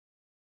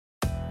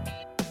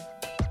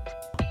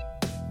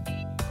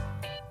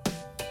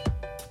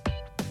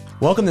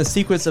Welcome to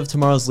Secrets of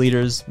Tomorrow's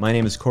Leaders. My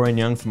name is Corin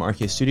Young from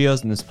RK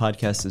Studios, and this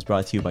podcast is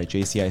brought to you by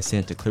JCI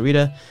Santa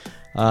Clarita.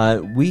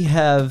 We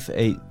have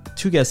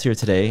two guests here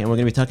today, and we're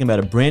going to be talking about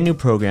a brand new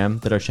program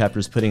that our chapter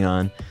is putting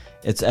on.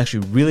 It's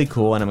actually really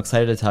cool, and I'm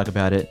excited to talk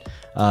about it.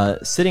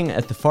 Sitting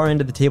at the far end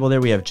of the table there,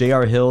 we have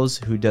J.R. Hills,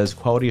 who does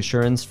quality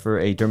assurance for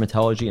a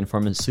dermatology and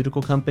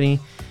pharmaceutical company.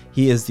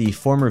 He is the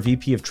former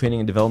VP of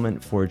Training and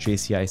Development for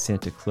JCI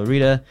Santa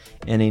Clarita,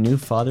 and a new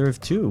father of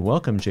two.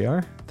 Welcome,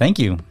 J.R. Thank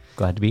you.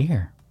 Glad to be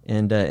here.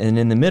 And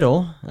in the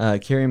middle,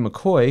 Carrie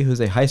McCoy, who's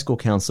a high school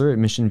counselor at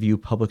Mission View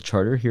Public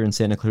Charter here in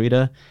Santa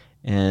Clarita,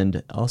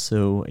 and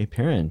also a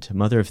parent, a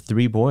mother of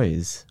three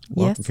boys.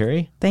 Welcome, yes.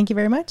 Carrie. Thank you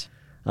very much.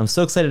 I'm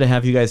so excited to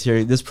have you guys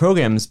here. This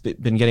program's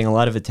been getting a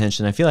lot of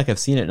attention. I feel like I've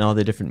seen it in all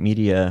the different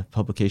media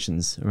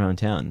publications around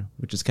town,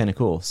 which is kind of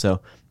cool.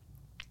 So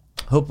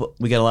hope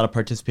we get a lot of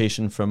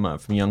participation from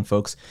young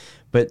folks.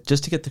 But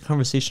just to get the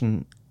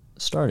conversation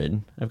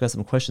started, I've got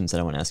some questions that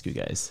I want to ask you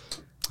guys.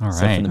 All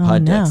right. From the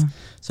pod decks. No.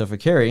 So for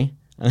Carrie,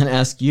 I'm going to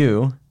ask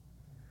you.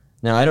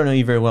 Now, I don't know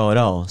you very well at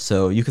all,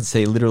 so you could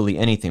say literally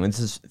anything. This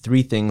is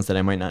three things that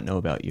I might not know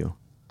about you.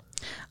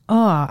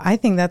 Oh, I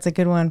think that's a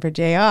good one for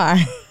JR.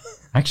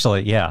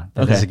 Actually, yeah,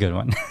 that is a good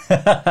one.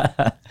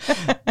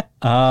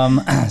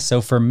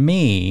 So for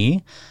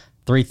me,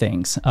 three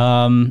things.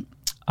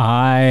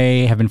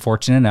 I have been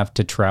fortunate enough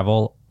to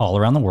travel all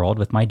around the world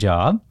with my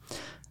job.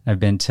 I've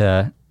been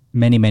to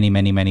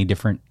many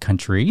different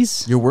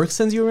countries. Your work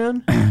sends you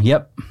around?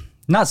 Yep.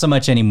 Not so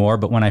much anymore,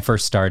 but when I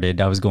first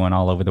started, I was going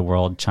all over the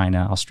world,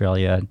 China,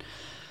 Australia,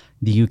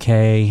 the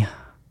UK,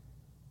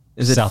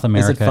 South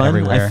America,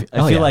 everywhere.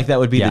 I feel like that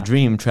would be the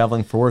dream,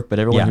 traveling for work, but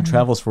everyone who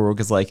travels for work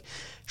is like,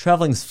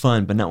 traveling's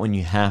fun, but not when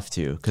you have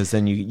to, because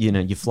then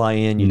you fly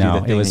in, you do the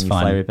thing, and you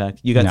fly right back.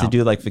 You got to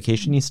do like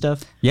vacation-y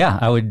stuff? Yeah,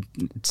 I would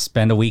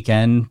spend a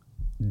weekend,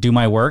 do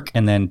my work,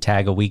 and then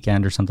tag a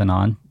weekend or something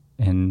on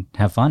and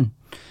have fun.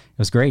 It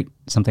was great.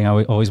 Something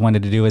I always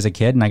wanted to do as a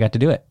kid, and I got to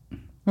do it.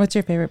 What's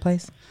your favorite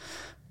place?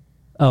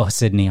 Oh,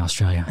 Sydney,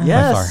 Australia.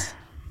 Yes.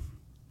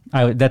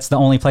 By far. That's the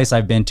only place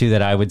I've been to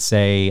that I would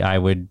say I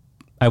would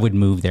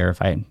move there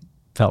if I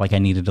felt like I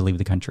needed to leave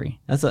the country.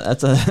 That's a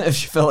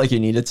if you felt like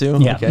you needed to.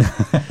 Yeah. Okay.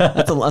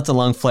 That's a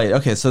long flight.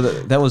 Okay, so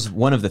that was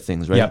one of the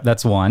things, right? Yep,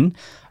 that's one.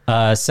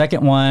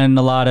 Second one,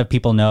 a lot of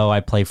people know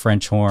I play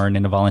French horn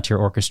in a volunteer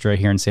orchestra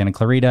here in Santa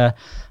Clarita,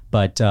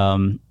 but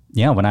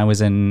when I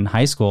was in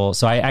high school,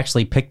 so I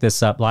actually picked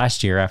this up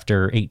last year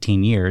after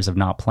 18 years of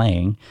not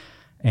playing.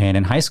 And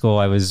in high school,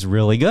 I was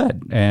really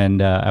good.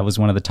 And I was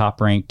one of the top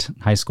ranked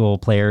high school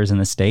players in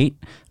the state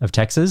of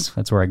Texas.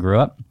 That's where I grew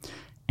up.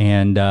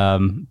 And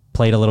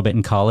played a little bit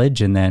in college.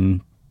 And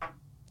then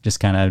just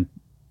kind of,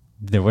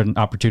 there weren't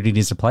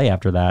opportunities to play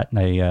after that.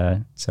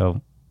 I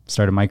so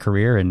started my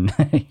career and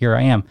here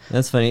I am.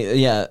 That's funny.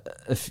 Yeah.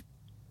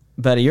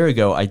 About a year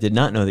ago, I did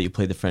not know that you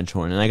played the French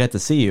horn, and I got to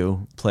see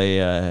you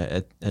play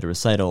at a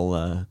recital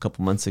a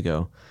couple months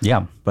ago.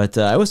 Yeah, but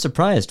I was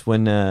surprised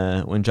when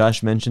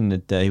Josh mentioned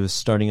that he was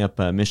starting up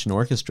a Mission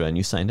Orchestra, and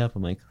you signed up.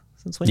 I'm like,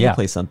 since when do you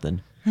play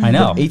something? I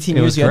know. 18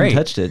 years you haven't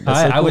touched it.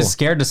 I was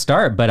scared to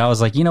start, but I was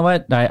like, you know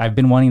what? I've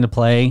been wanting to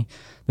play.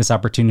 This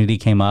opportunity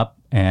came up,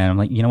 and I'm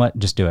like, you know what?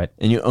 Just do it.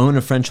 And you own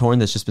a French horn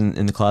that's just been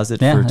in the closet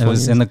for 20 years? Yeah, it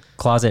was in the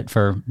closet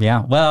for,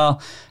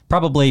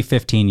 probably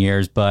 15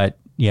 years, but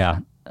yeah.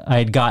 I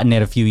had gotten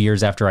it a few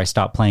years after I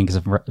stopped playing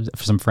because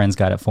some friends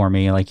got it for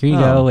me. Like, here you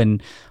go,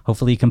 and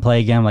hopefully you can play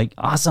again. I'm like,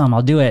 awesome,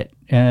 I'll do it.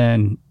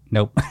 And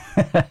nope.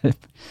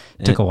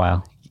 Took a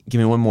while. Give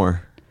me one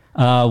more.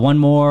 One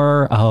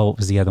more. Oh, what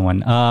was the other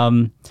one?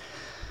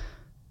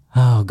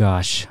 Oh,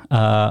 gosh.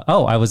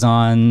 I was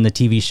on the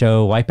TV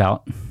show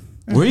Wipeout.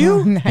 Were you?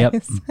 Oh,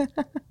 nice.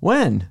 Yep.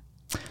 When?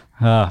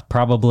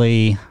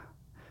 Probably,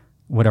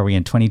 what are we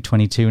in,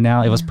 2022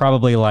 now? It was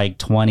probably like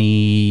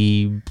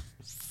 2015.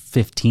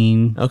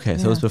 Okay,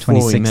 so it was before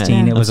 2016.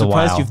 we met. It was I'm a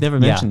surprised while. you've never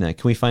mentioned that.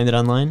 Can we find it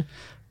online?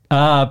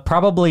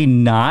 Probably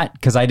not,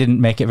 because I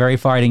didn't make it very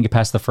far. I didn't get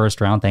past the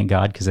first round, thank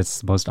God, because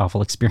it's the most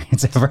awful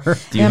experience ever.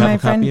 Do you have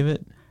a copy of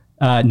it?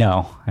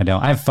 No, I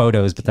don't. I have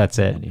photos, but that's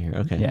it.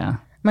 Okay. Yeah.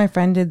 My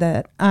friend did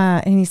that,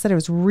 and he said it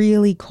was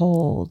really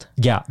cold.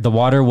 Yeah, the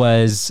water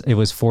was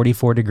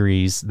 44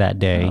 degrees that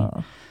day.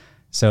 Oh.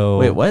 So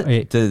wait, what?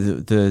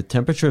 The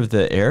temperature of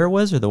the air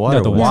was, or the water?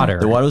 No, the water.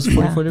 The water was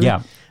 44 degrees.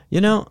 Yeah. You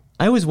know,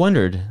 I always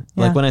wondered,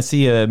 like when I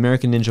see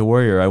American Ninja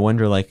Warrior, I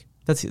wonder, like,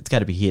 it's got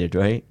to be heated,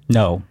 right?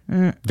 No,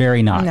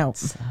 very not. No.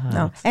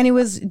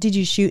 And did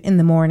you shoot in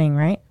the morning,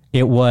 right?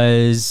 It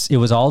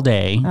was all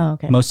day,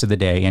 most of the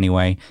day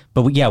anyway.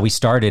 But we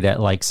started at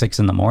like 6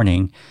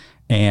 a.m.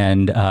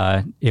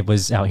 and it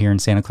was out here in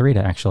Santa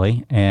Clarita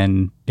actually.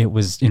 And it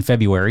was in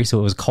February, so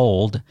it was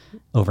cold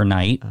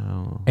overnight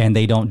and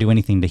they don't do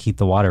anything to heat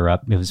the water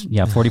up. It was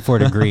 44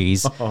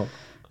 degrees.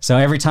 So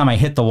every time I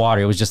hit the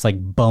water, it was just like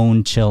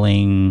bone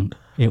chilling.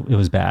 It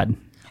was bad.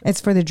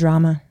 It's for the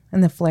drama.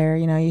 And the flare,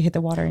 you hit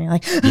the water and you're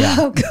like,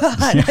 oh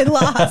God, I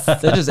lost.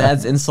 That just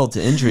adds insult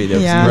to injury, though.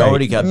 Yeah. You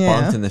already got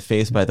bumped in the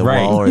face by the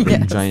wall or the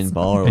giant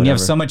ball or whatever. And you have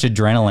so much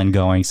adrenaline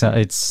going. So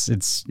it's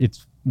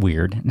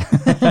weird.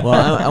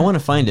 Well, I want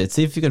to find it.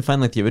 See if you can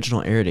find like the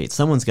original air date.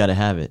 Someone's got to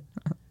have it.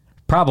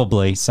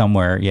 Probably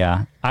somewhere.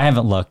 Yeah, I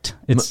haven't looked.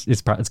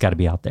 It's got to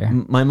be out there.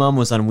 My mom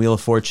was on Wheel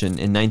of Fortune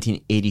in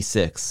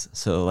 1986,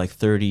 so like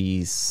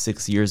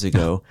 36 years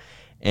ago,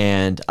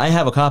 and I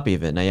have a copy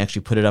of it, and I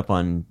actually put it up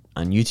on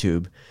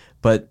YouTube,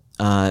 but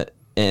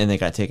and they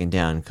got taken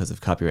down because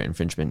of copyright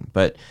infringement.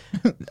 But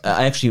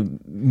I actually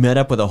met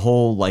up with a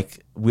whole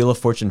like Wheel of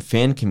Fortune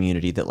fan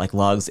community that like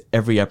logs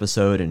every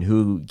episode and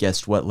who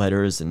guessed what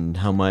letters and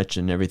how much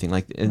and everything.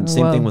 Like, and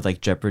same thing with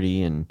like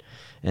Jeopardy and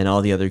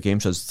all the other game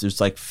shows. There's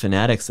like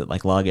fanatics that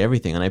like log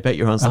everything, and I bet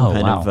you're on some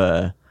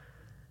of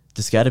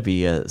there's got to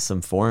be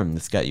some forum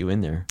that's got you in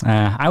there.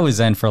 I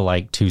was in for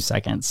like 2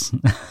 seconds.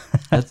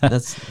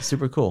 That's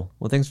super cool.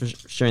 Well, thanks for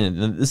sharing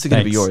it. This is going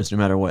to be yours no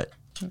matter what.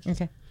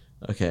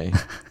 Okay.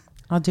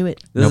 I'll do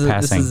it.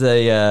 Passing.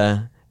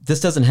 This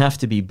doesn't have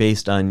to be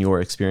based on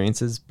your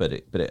experiences,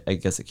 but I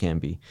guess it can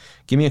be.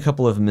 Give me a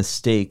couple of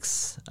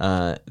mistakes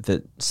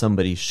that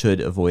somebody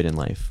should avoid in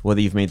life, whether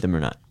you've made them or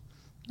not.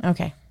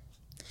 Okay.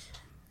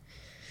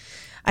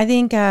 I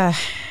think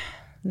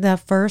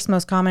the first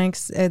most common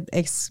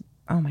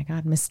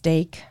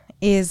mistake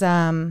is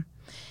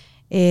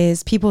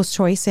people's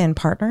choice in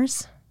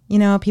partners. You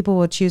know, people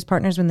will choose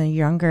partners when they're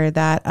younger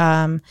that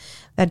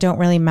don't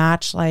really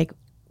match like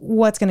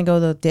what's going to go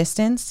the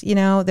distance. You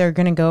know, they're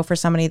going to go for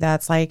somebody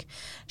that's like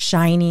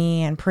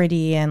shiny and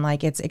pretty and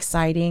like it's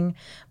exciting,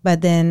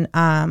 but then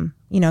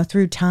you know,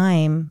 through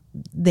time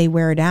they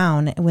wear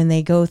down. When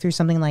they go through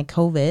something like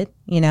COVID,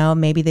 you know,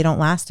 maybe they don't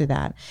last through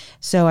that.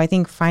 So I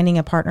think finding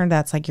a partner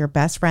that's like your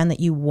best friend that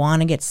you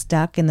want to get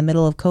stuck in the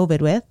middle of COVID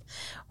with,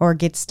 or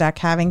get stuck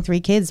having 3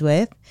 kids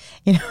with,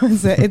 you know,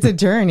 it's a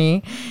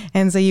journey.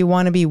 And so you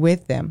want to be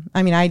with them.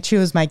 I mean, I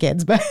choose my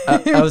kids, but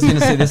I was going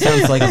to say, this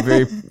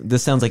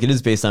sounds like it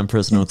is based on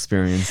personal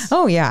experience.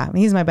 Oh yeah.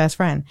 He's my best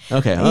friend.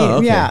 Okay. Oh,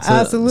 okay. Yeah, so,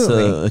 absolutely.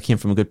 So it came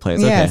from a good place.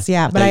 Yes. Okay.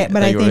 Yeah. But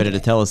I you were think, ready to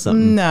tell us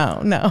something.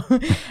 No.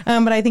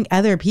 But I think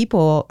other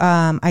people,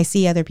 I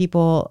see other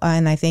people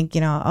and I think,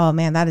 you know, oh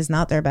man, that is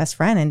not their best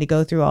friend. And to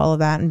go through all of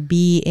that and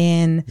be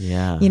in,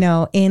 you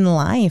know, in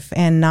life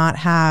and not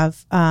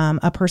have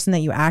a person that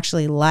you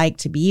actually like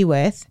to be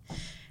with,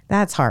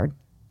 that's hard.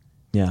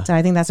 Yeah. So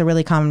I think that's a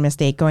really common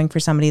mistake, going for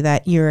somebody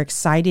that you're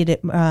excited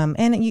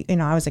and you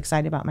know, I was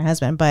excited about my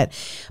husband, but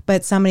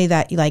somebody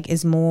that like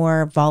is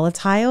more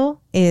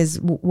volatile is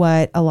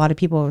what a lot of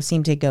people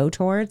seem to go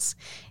towards,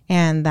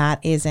 and that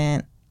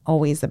isn't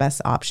always the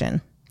best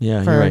option.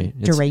 Yeah, for you're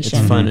right. Duration.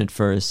 It's fun at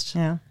first.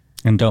 Yeah.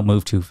 And don't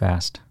move too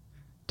fast.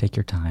 Take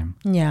your time.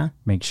 Yeah.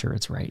 Make sure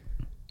it's right.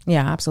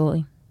 Yeah,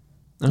 absolutely.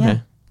 Okay. Yeah.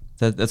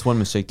 That's one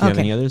mistake. Do you have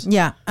any others?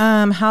 Yeah.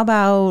 How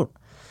about,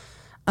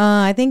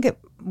 I think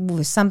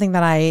something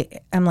that I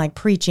am like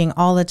preaching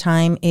all the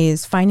time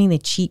is finding the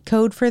cheat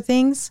code for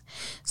things.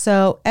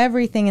 So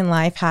everything in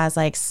life has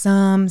like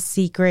some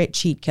secret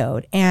cheat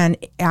code, and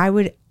I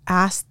would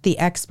ask the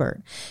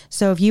expert.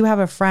 So if you have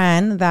a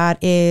friend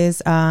that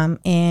is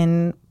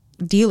in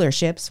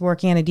dealerships,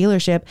 working at a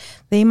dealership,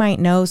 they might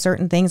know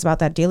certain things about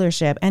that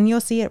dealership, and you'll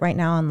see it right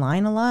now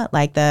online a lot,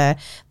 like the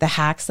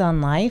hacks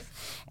on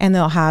life, and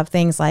they'll have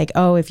things like,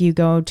 oh, if you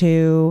go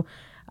to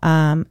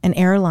an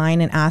airline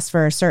and ask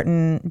for a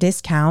certain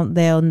discount,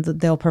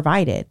 they'll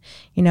provide it.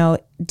 You know,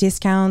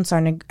 discounts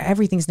are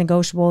everything's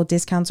negotiable.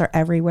 Discounts are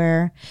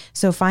everywhere.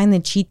 So find the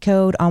cheat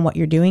code on what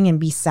you're doing and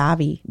be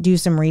savvy. Do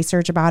some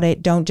research about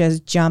it. Don't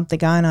just jump the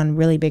gun on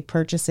really big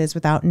purchases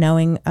without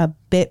knowing a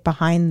bit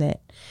behind it,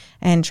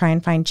 and try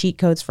and find cheat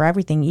codes for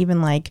everything,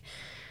 even like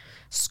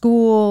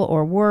school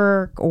or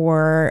work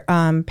or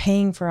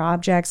paying for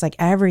objects. Like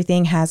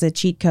everything has a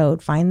cheat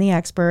code. Find the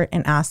expert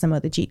and ask them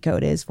what the cheat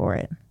code is for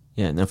it.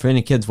 Yeah. Now, for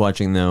any kids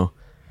watching, though,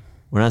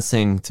 we're not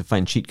saying to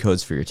find cheat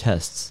codes for your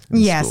tests.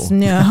 Yes. School.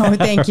 No,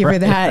 thank you for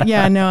that.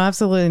 Yeah, no,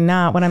 absolutely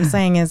not. What I'm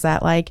saying is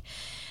that, like,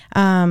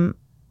 you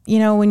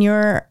know, when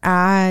you're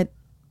at,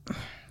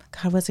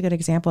 God, what's a good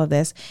example of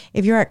this?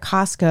 If you're at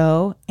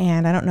Costco,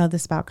 and I don't know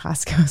this about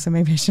Costco, so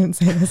maybe I shouldn't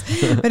say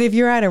this, but if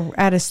you're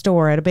at a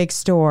store, at a big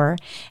store,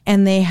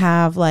 and they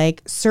have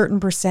like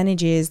certain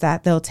percentages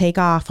that they'll take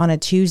off on a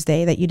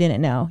Tuesday that you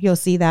didn't know, you'll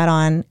see that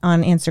on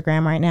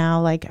Instagram right now,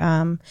 like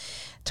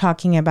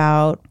talking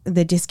about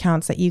the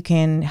discounts that you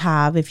can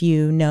have if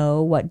you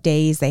know what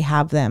days they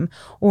have them.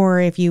 Or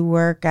if you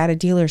work at a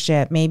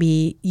dealership,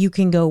 maybe you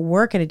can go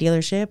work at a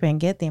dealership and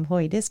get the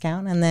employee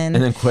discount and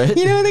then quit.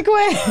 You know, they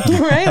quit,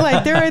 right?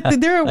 Like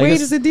there are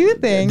ways to do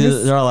things.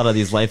 There are a lot of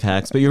these life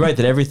hacks, but you're right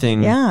that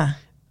everything. Yeah.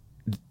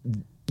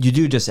 You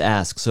do just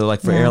ask. So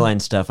like for airline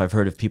stuff, I've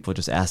heard of people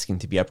just asking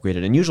to be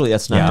upgraded, and usually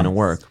that's not going to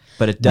work.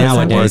 But it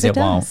doesn't Nowadays work. it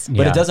won't.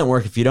 But it doesn't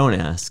work if you don't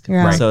ask.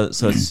 Yeah. Right.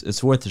 So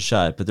it's worth a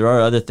shot. But there are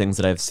other things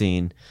that I've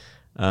seen.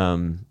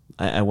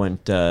 I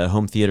went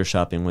home theater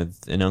shopping with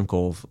an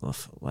uncle,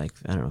 like,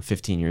 I don't know,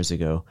 15 years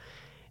ago.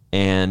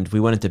 And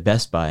we went into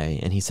Best Buy,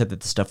 and he said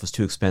that the stuff was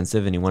too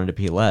expensive and he wanted to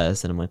pay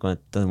less. And I'm like, well,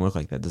 it doesn't work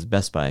like that. This is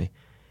Best Buy.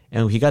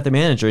 And he got the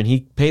manager, and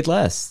he paid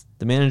less.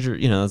 The manager,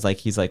 you know,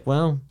 he's like,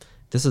 well,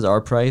 this is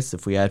our price.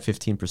 If we add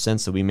 15%,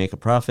 so we make a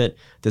profit,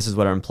 this is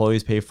what our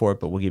employees pay for it,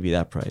 but we'll give you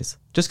that price.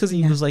 Just because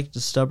he was like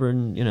just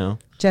stubborn, you know.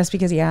 Just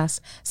because he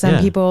asked. Some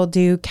people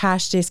do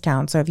cash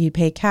discounts. So if you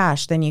pay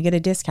cash, then you get a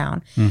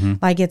discount.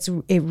 Like it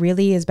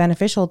really is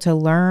beneficial to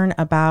learn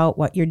about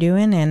what you're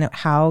doing and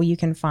how you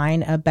can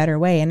find a better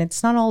way. And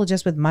it's not all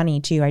just with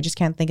money too. I just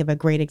can't think of a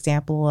great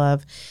example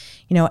of,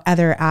 you know,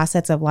 other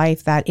assets of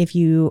life that if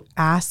you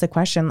ask the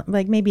question,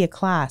 like maybe a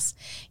class,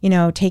 you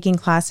know, taking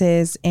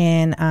classes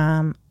in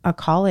a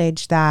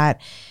college that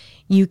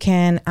you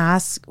can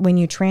ask when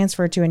you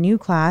transfer to a new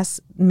class,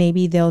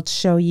 maybe they'll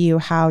show you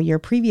how your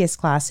previous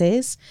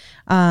classes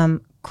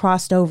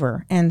crossed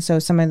over. And so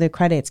some of the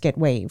credits get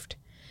waived.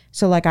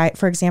 So like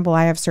for example,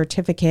 I have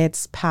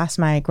certificates past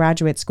my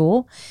graduate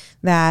school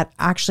that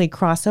actually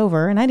cross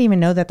over. And I didn't even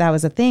know that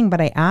was a thing, but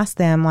I asked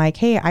them like,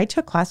 hey, I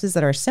took classes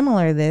that are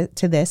similar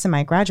to this in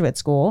my graduate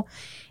school.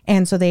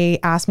 And so they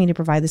asked me to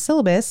provide the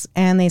syllabus,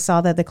 and they saw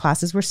that the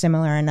classes were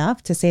similar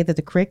enough to say that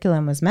the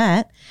curriculum was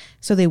met.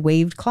 So they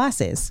waived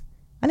classes.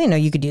 I didn't know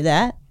you could do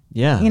that.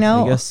 Yeah, you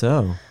know, I guess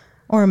so.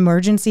 Or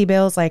emergency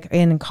bills. Like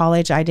in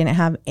college, I didn't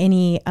have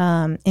any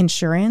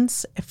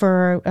insurance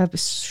for a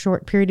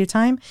short period of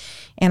time.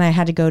 And I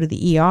had to go to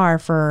the ER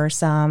for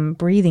some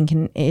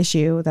breathing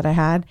issue that I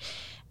had.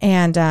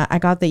 And I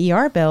got the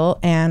ER bill,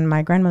 and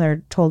my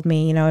grandmother told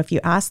me, you know, if you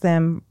ask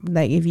them,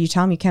 like if you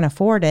tell them you can't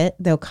afford it,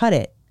 they'll cut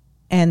it.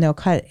 And they'll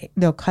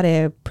cut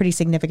a pretty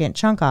significant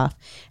chunk off.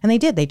 And they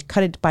did. They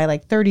cut it by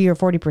like 30 or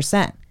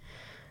 40%.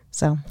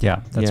 So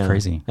yeah, that's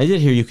crazy. I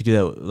did hear you could do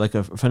that. Like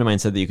a friend of mine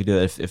said that you could do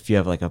that if you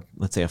have like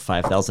let's say a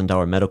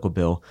 $5,000 medical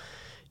bill.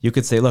 You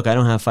could say, look, I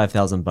don't have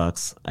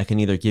 $5,000. I can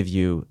either give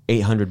you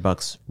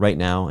 $800 right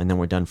now and then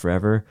we're done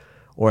forever,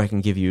 or I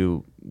can give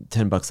you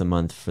 $10 a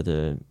month for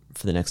the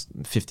next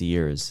 50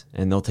 years,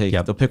 and they'll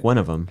pick one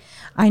of them.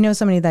 I know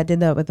somebody that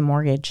did that with the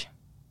mortgage.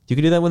 You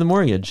could do that with a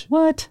mortgage.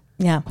 What?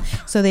 Yeah.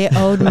 So they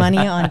owed money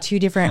on two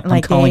different,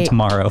 I'm calling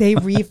tomorrow. They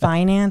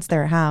refinanced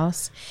their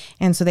house.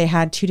 And so they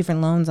had two different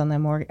loans on the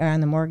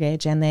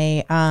mortgage. And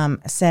they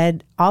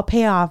said, I'll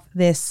pay off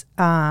this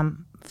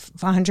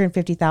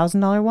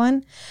 $150,000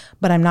 one,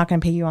 but I'm not going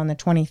to pay you on the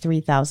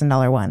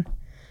 $23,000 one.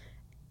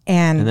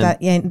 And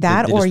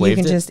that or you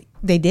can just,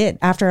 they did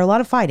after a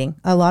lot of fighting,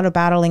 a lot of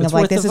battling of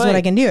like, this is what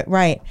I can do.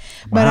 Right. Wow.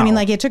 But I mean,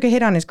 like it took a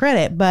hit on his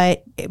credit,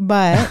 but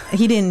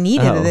he didn't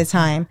need it at the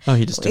time. Oh,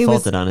 he just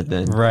defaulted on it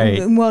then. Right.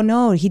 Well,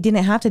 no, he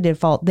didn't have to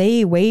default.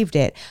 They waived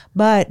it.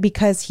 But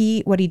because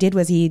what he did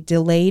was he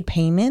delayed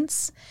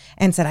payments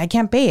and said, I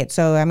can't pay it.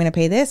 So I'm going to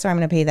pay this or I'm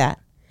going to pay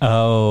that.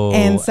 Oh,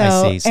 and so,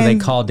 I see. So they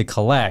called to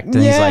collect and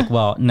he's like,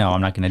 well, no,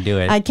 I'm not going to do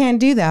it. I can't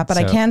do that, but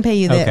I can pay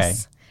you this. Okay.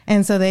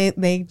 And so they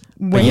waived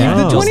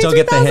the you'll still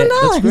get the hit.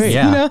 That's great.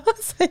 Yeah. You know?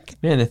 It's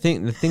like, man, the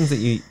things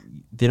that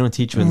they don't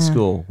teach you in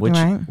school,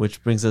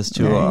 which brings us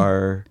to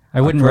our.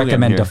 I wouldn't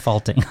recommend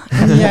defaulting.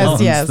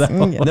 Yes.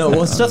 No,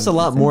 well, stuff's a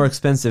lot more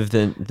expensive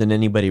than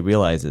anybody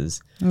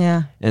realizes.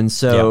 Yeah. And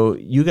so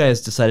you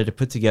guys decided to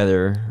put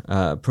together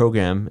a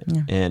program,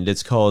 and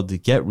it's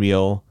called Get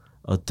Real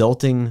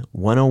Adulting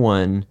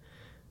 101,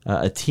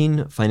 a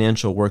teen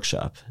financial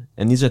workshop.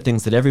 And these are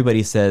things that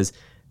everybody says,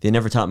 they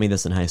never taught me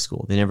this in high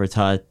school. They never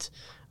taught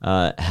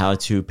how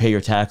to pay your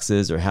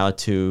taxes or how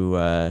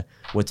to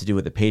what to do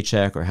with a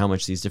paycheck or how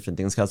much these different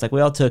things cost. Like we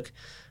all took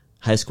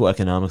high school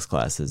economics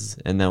classes,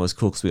 and that was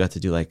cool because we got to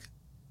do like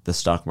the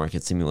stock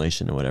market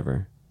simulation or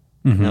whatever.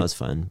 Mm-hmm. That was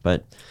fun.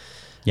 But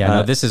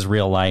no, this is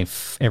real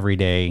life,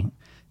 everyday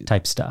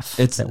type stuff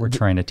that we're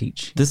trying to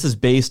teach. This is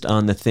based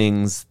on the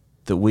things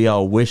that we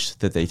all wish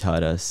that they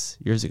taught us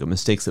years ago,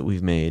 mistakes that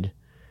we've made.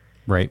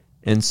 Right.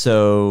 And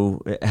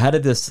so how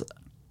did this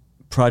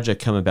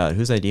project come about?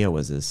 Whose idea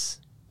was this?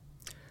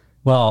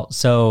 Well,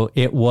 so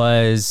it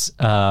was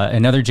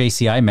another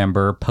JCI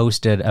member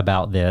posted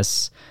about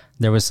this.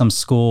 There was some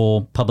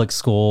public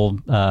school,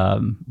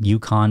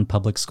 Yukon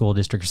Public School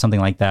District or something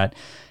like that.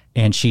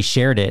 And she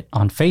shared it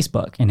on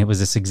Facebook, and it was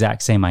this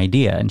exact same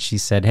idea. And she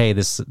said, hey,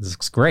 this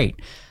looks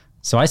great.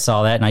 So I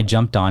saw that and I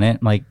jumped on it.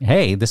 I'm like,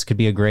 hey, this could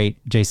be a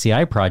great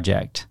JCI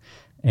project.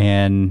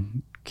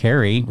 And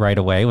Carrie right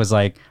away was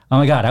like, oh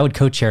my God, I would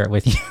co-chair it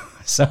with you.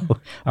 So,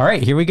 all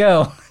right, here we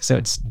go. So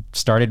it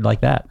started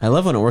like that. I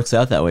love when it works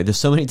out that way. There's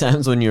so many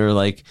times when you're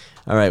like,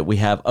 all right, we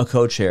have a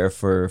co-chair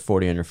for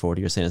 40 Under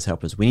 40 or Santa's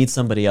Helpers. We need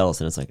somebody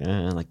else. And it's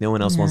like no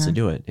one else wants to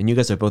do it. And you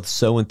guys are both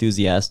so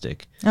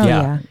enthusiastic. Oh,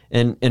 yeah.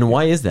 And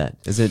why is that?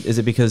 Is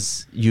it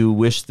because you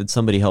wish that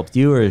somebody helped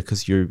you, or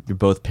because you're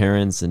both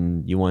parents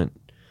and you want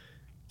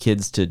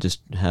kids to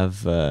just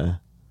have the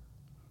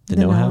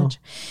know-how? Knowledge.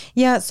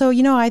 Yeah. So,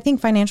 I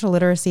think financial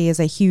literacy is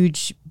a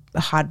huge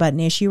hot button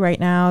issue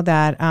right now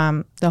that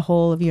the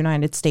whole of the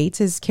United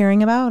States is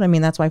caring about. I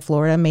mean, that's why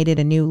Florida made it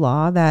a new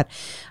law that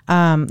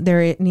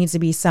there needs to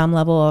be some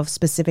level of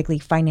specifically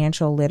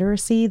financial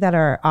literacy that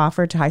are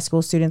offered to high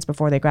school students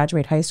before they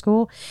graduate high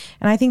school.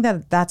 And I think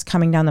that that's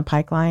coming down the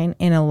pipeline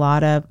in a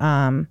lot of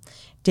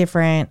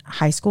different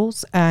high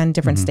schools and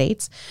different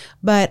states.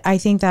 But I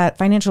think that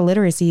financial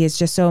literacy is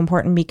just so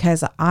important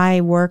because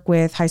I work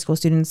with high school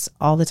students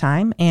all the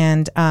time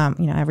and,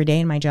 every day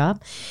in my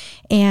job.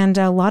 And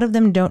a lot of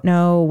them don't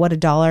know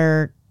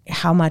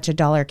how much a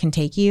dollar can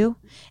take you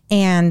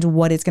and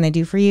what it's going to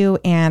do for you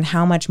and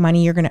how much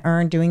money you're going to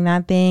earn doing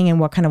that thing and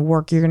what kind of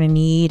work you're going to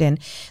need. And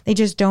they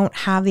just don't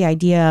have the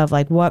idea of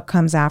like what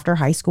comes after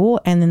high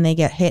school, and then they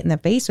get hit in the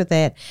face with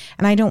it.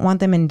 And I don't want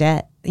them in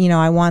debt.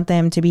 I want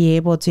them to be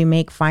able to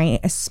make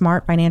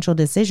smart financial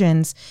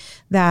decisions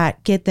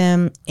that get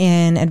them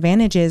in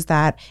advantages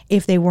that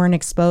if they weren't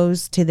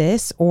exposed to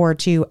this or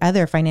to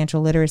other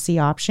financial literacy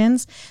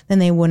options, then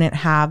they wouldn't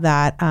have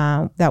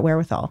that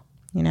wherewithal,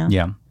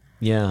 Yeah.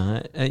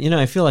 Yeah.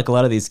 I feel like a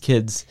lot of these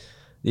kids,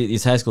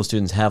 these high school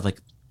students have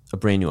like a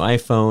brand new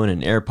iPhone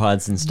and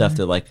AirPods and stuff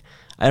that like,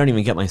 I don't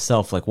even get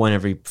myself like one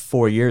every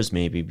 4 years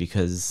maybe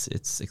because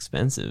it's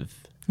expensive.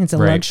 It's a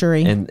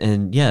luxury. And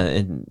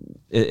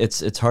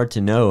it's hard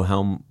to know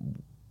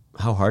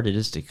how hard it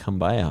is to come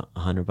by $100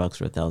 or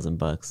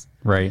 $1,000.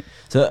 Right.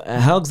 So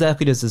how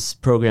exactly does this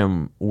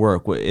program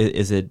work?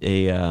 Is it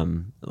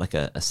like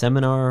a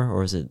seminar,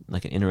 or is it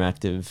like an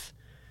interactive?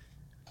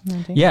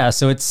 Yeah,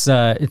 so it's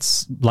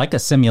like a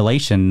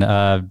simulation.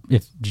 If you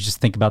just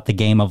think about the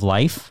game of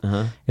life,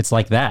 it's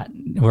like that.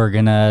 We're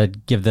gonna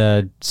give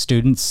the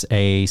students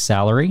a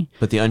salary,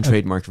 But the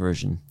untrademarked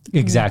version.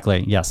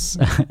 Exactly. Yes,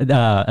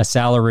 a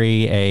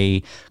salary,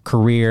 a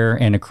career,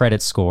 and a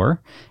credit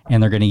score,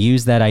 and they're going to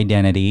use that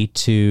identity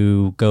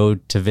to go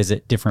to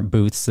visit different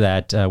booths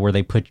that where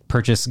they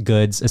purchase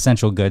goods,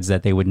 essential goods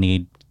that they would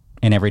need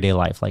in everyday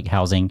life, like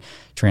housing,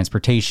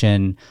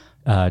 transportation,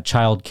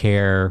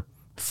 childcare,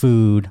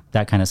 food,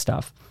 that kind of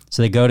stuff.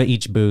 So they go to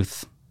each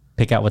booth,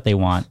 pick out what they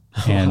want,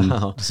 and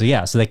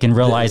so they can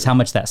realize how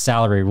much that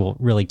salary will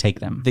really take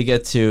them. They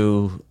get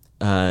to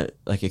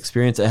like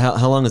experience.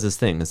 How long is this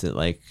thing? Is it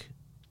like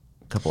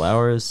a couple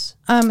hours?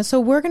 So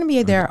we're going to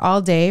be there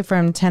all day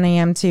from 10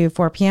 a.m. to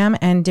 4 p.m.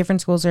 and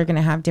different schools are going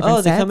to have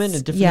different sets. They come in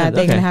at different Yeah,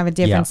 they're going to have Yeah.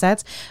 different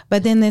sets.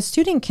 But then the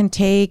student can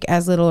take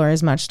as little or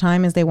as much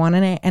time as they want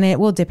in it. And it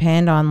will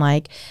depend on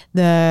like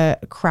the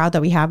crowd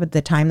that we have at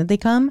the time that they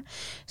come.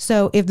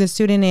 So if the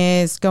student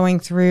is going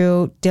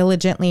through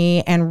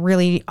diligently and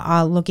really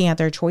looking at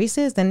their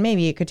choices, then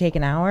maybe it could take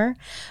an hour.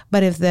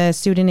 But if the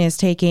student is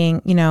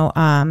taking,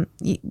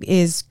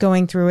 is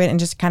going through it and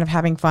just kind of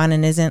having fun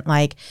and isn't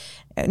like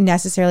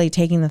necessarily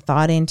taking the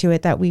thought into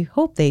it that we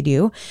hope they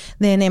do,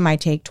 then it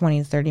might take 20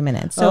 to 30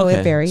 minutes. So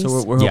it varies.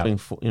 So we're hoping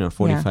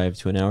 45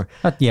 to an hour.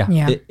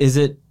 Yeah. Is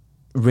it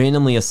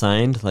randomly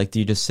assigned? Like, do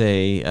you just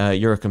say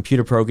you're a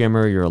computer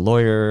programmer, you're a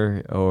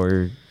lawyer,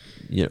 or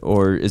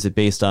is it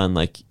based on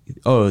like,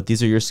 oh,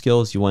 these are your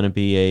skills? You want to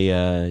be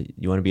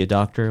a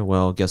doctor?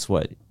 Well, guess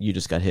what? You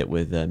just got hit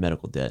with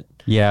medical debt.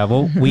 Yeah.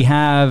 Well, we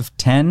have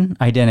 10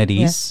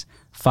 identities,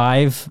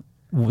 5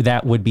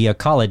 that would be a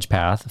college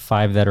path,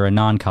 5 that are a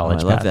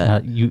non-college I love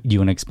path. that. You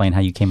want to explain how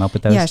you came up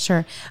with those? Yeah,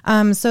 sure.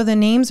 So the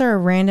names are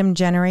random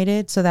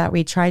generated so that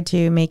we tried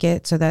to make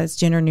it so that it's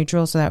gender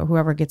neutral so that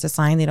whoever gets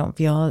assigned, they don't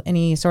feel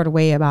any sort of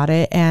way about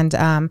it.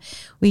 And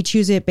we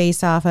choose it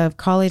based off of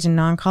college and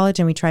non-college,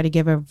 and we try to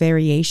give a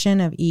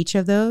variation of each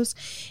of those.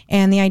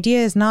 And the idea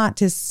is not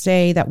to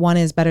say that one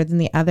is better than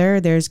the other.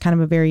 There's kind of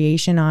a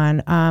variation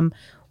on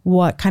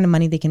what kind of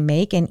money they can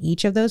make in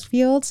each of those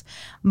fields.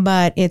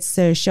 But it's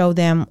to show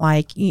them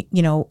like,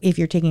 if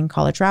you're taking a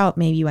college route,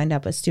 maybe you end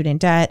up with student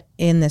debt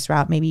in this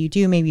route. Maybe you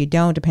do, maybe you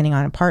don't, depending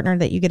on a partner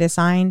that you get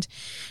assigned.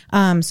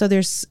 So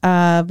there's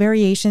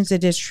variations to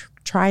just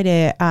try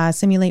to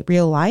simulate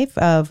real life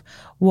of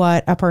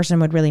what a person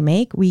would really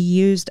make. We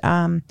used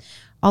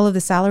all of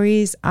the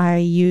salaries. I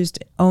used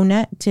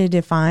ONET to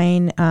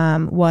define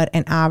what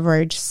an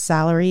average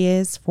salary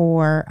is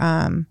for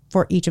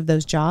each of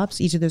those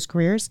jobs, each of those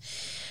careers.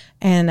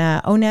 And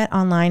ONET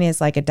Online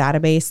is like a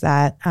database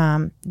that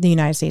the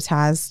United States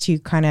has to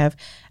kind of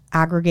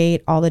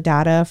aggregate all the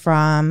data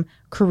from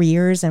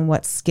careers and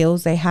what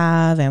skills they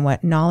have and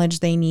what knowledge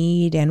they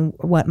need and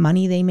what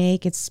money they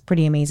make. It's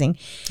pretty amazing.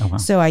 Oh, wow.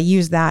 So I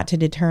use that to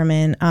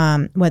determine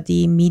what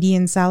the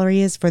median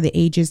salary is for the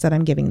ages that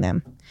I'm giving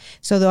them.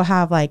 So they'll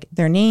have like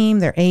their name,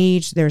 their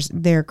age,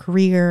 their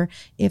career,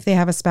 if they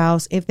have a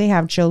spouse, if they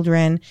have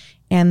children,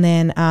 and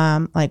then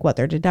like what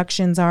their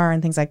deductions are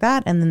and things like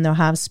that. And then they'll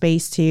have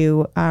space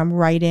to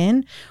write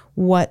in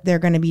what they're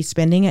going to be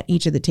spending at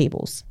each of the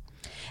tables.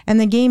 And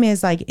the game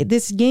is like,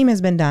 this game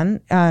has been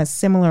done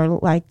similar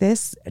like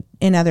this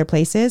in other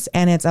places,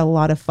 and it's a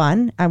lot of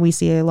fun. We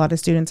see a lot of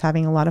students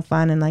having a lot of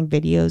fun, and like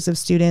videos of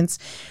students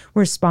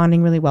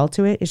responding really well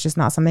to it. It's just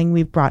not something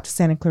we've brought to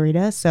Santa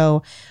Clarita.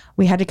 So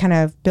we had to kind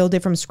of build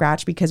it from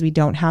scratch because we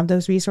don't have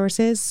those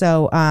resources.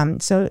 So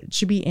it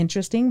should be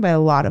interesting, but a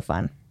lot of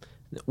fun.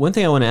 One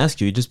thing I want to ask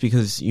you, just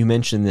because you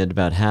mentioned that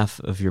about half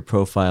of your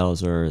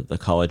profiles are the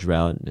college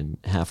route and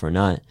half are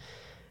not.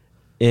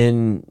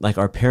 In like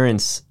our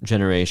parents'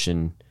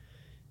 generation,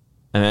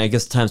 I mean, I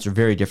guess times are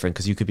very different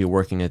because you could be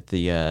working at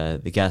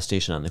the gas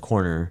station on the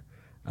corner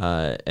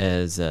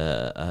as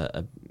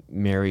a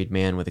married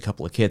man with a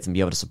couple of kids and be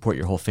able to support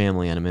your whole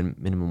family on a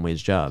minimum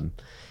wage job.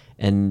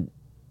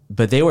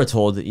 But they were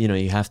told that,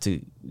 you have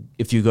to,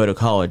 if you go to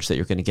college, that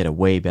you're going to get a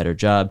way better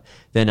job.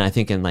 Then I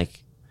think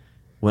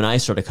when I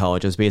started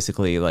college, it was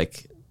basically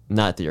like,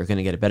 not that you're going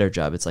to get a better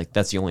job. It's like,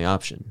 that's the only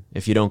option.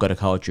 If you don't go to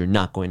college, you're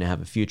not going to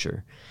have a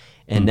future.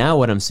 And now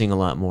what I'm seeing a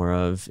lot more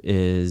of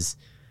is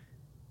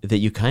that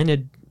you kind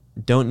of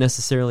don't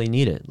necessarily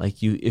need it.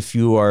 Like you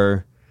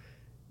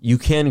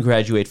can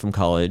graduate from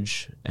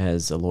college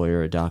as a lawyer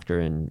or a doctor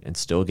and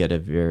still get a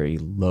very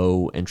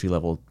low entry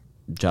level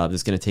job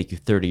that's going to take you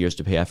 30 years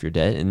to pay off your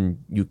debt.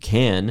 And you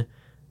can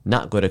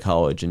not go to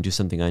college and do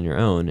something on your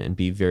own and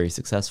be very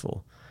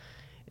successful.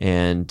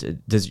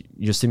 And does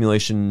your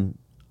simulation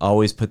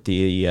always put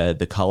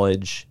the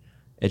college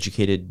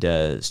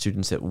educated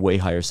students at way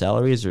higher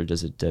salaries, or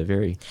does it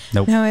vary?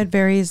 Nope. No, it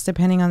varies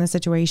depending on the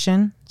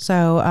situation.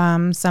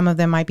 So some of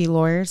them might be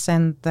lawyers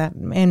and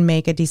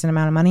make a decent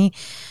amount of money,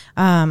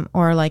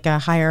 or like a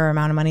higher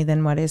amount of money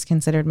than what is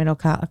considered middle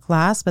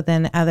class. But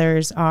then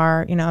others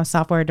are,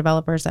 software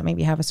developers that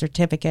maybe have a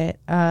certificate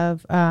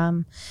of.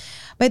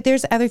 But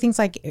there's other things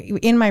like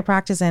in my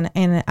practice and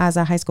as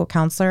a high school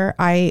counselor,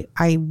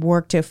 I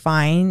work to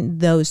find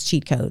those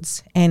cheat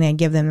codes and I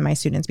give them to my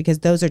students because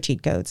those are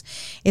cheat codes.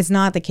 It's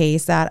not the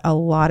case that a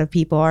lot of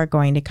people are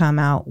going to come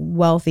out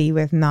wealthy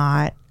with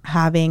not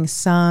having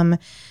some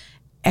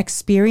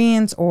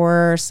experience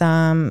or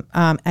some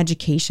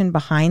education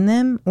behind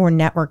them or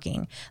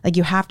networking. Like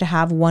you have to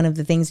have one of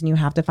the things and you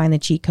have to find the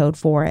cheat code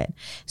for it.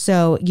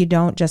 So you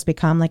don't just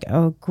become like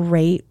a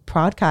great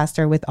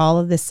podcaster with all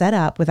of this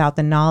setup without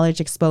the knowledge,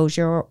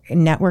 exposure,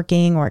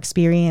 networking, or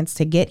experience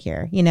to get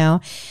here,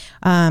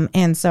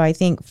 And so I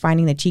think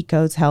finding the cheat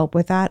codes help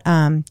with that,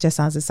 just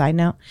as a side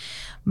note.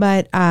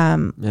 But I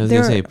was going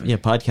to say,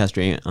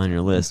 podcaster ain't on your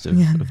list of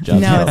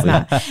jobs. No, it's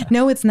not.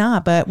 No, it's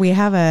not. But we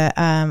have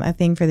a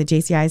thing for the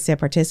JCIs to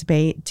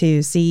participate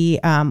to see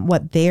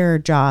what their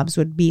jobs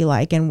would be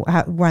like and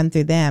run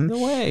through them,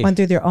 run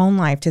through their own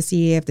life to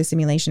see if the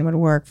simulation would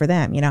work for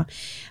them.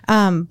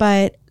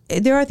 But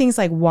there are things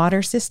like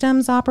water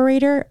systems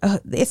operator.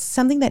 It's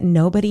something that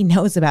nobody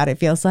knows about, it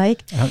feels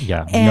like. Oh,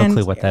 yeah. No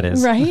clue what that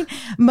is. Right.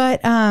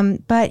 But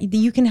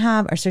you can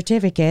have a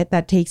certificate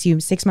that takes you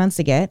 6 months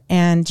to get,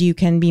 and you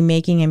can be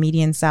making a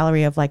median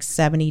salary of like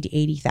 70 to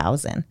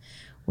 80,000,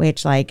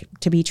 which, like,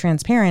 to be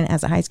transparent,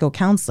 as a high school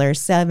counselor,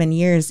 7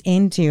 years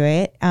into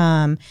it,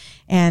 and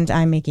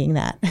I'm making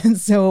that.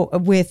 So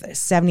with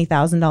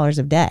 $70,000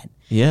 of debt.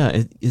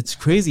 Yeah, it's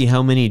crazy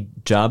how many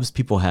jobs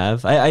people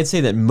have. I'd say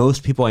that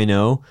most people I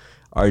know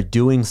are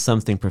doing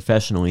something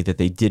professionally that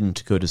they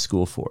didn't go to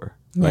school for,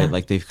 right?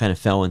 Like they've kind of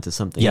fell into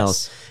something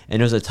else. And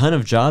there's a ton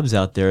of jobs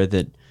out there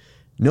that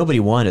nobody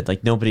wanted.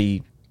 Like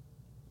nobody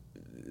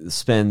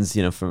spends,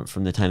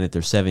 from the time that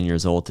they're 7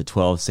 years old to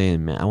 12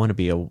 saying, man, I want to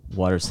be a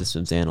water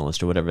systems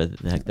analyst or whatever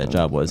the heck that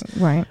job was.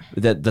 Right.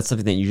 That's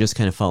something that you just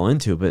kind of fall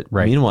into. But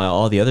meanwhile,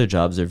 all the other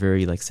jobs are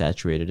very like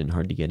saturated and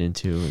hard to get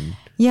into and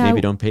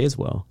maybe don't pay as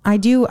well. I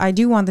do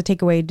want the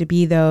takeaway to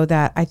be, though,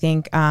 that I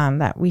think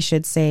that we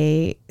should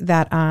say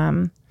that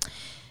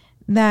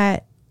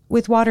that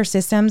with water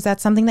systems,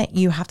 that's something that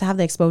you have to have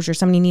the exposure.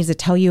 Somebody needs to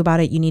tell you about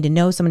it. You need to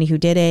know somebody who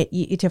did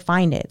it to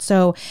find it.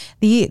 So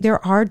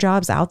there are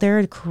jobs out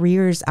there,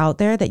 careers out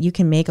there that you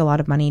can make a lot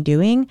of money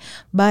doing,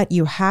 but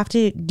you have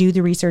to do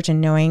the research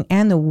and knowing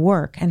and the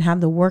work and have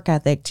the work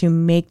ethic to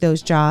make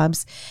those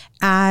jobs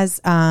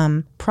as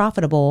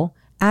profitable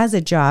as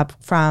a job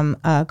from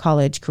a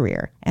college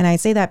career. And I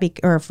say that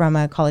or from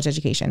a college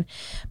education,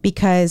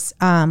 because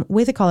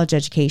with a college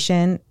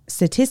education,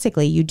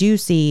 statistically, you do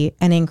see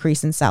an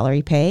increase in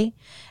salary pay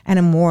and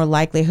a more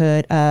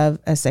likelihood of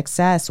a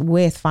success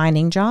with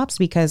finding jobs,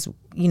 because,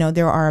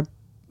 there are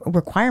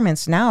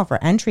requirements now for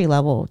entry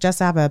level just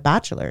to have a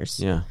bachelor's.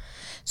 Yeah.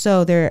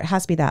 So there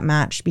has to be that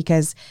match,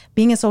 because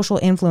being a social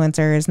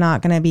influencer is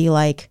not going to be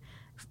like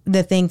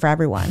the thing for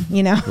everyone,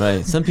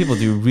 Right. Some people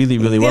do really,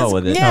 really well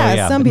with it.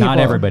 Yeah, some people. Not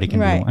everybody can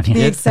do one.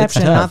 The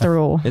exception, not the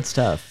rule. It's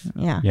tough.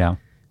 Yeah.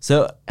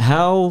 So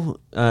how,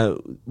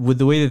 with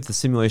the way that the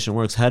simulation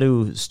works, how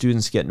do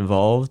students get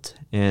involved?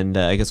 And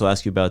I guess I'll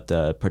ask you about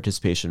the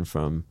participation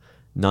from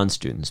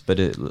non-students. But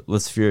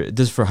this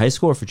is for high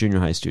school or for junior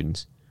high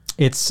students?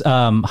 It's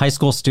high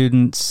school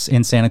students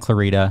in Santa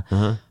Clarita.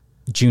 Uh-huh.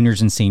 Juniors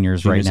and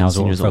seniors right now is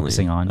what we're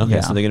focusing on. Okay,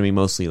 so they're going to be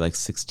mostly like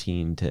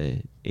 16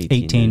 to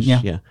 18. 18,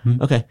 yeah.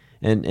 Mm-hmm. Okay,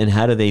 and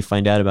how do they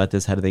find out about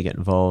this? How do they get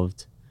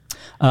involved?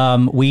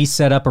 We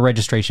set up a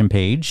registration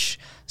page,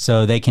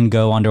 so they can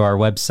go onto our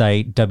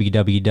website,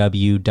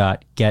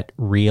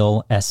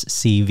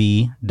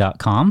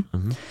 www.getrealscv.com,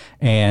 mm-hmm.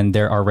 and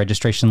there are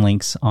registration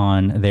links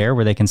on there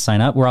where they can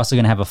sign up. We're also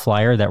going to have a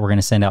flyer that we're going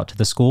to send out to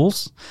the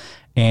schools,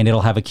 and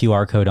it'll have a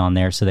QR code on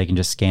there so they can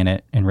just scan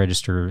it and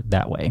register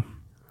that way.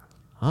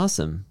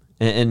 Awesome.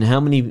 And how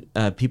many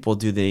people are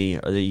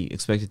they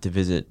expected to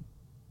visit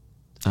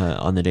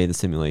on the day of the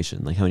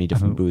simulation? Like how many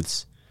different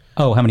booths?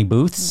 Oh, how many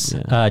booths?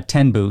 Yeah.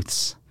 10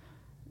 booths.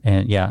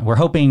 And yeah, we're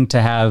hoping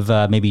to have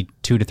maybe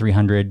 200 to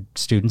 300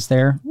 students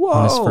there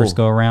on this first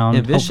go around.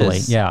 Ambitious. Hopefully,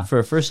 yeah. For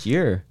a first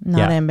year.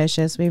 Not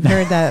ambitious. We've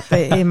heard that, but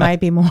it might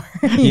be more.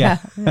 Yeah.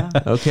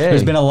 Okay.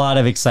 There's been a lot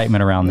of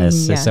excitement around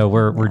this, Yeah. so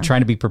we're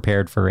trying to be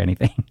prepared for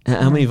anything.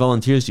 How many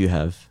volunteers do you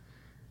have?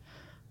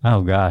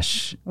 Oh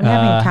gosh, We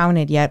haven't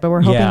counted yet, but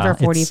we're hoping yeah,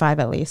 for 45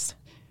 at least,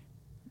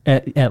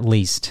 at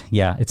least,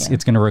 yeah. It's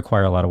going to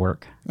require a lot of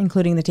work.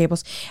 including the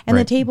tables. And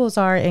the Right. tables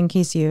are, in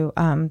case you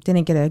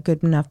didn't get a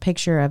good enough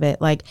picture of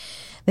it, like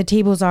the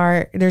tables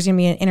are, there's going to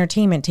be an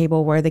entertainment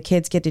table where the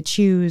kids get to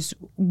choose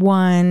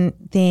one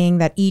thing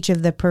that each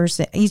of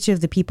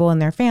the people in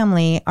their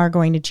family are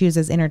going to choose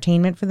as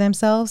entertainment for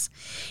themselves.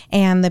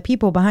 And the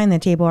people behind the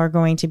table are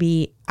going to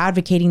be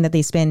advocating that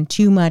they spend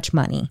too much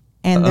money.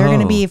 And they're going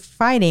to be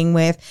fighting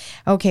with,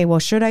 okay, well,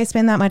 should I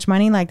spend that much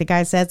money like the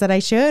guy says that I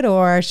should,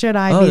 or should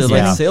I be They're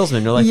spending? like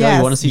salesmen. They're like, oh, Yes.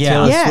 you want to see Yeah.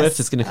 Taylor Yes. Swift?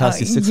 It's going to cost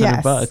you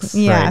 $600.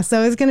 Yeah, Right.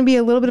 so it's going to be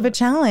a little bit of a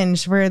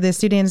challenge for the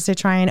students to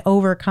try and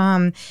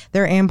overcome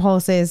their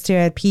impulses to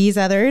appease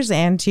others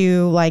and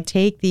to like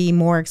take the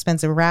more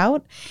expensive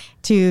route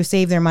to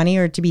save their money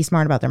or to be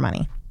smart about their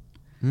money.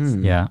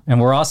 Yeah, and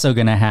we're also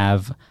going to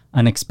have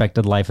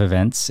unexpected life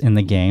events in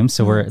the game.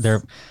 So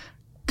they're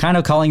kind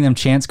of calling them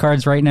chance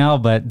cards right now,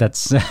 but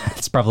that's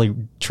it's probably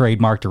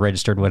trademarked or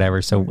registered,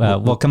 whatever. So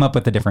we'll come up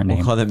with a different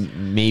name. Call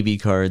them maybe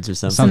cards or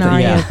something. Something,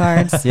 Scenario yeah.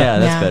 cards. Yeah,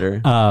 that's better.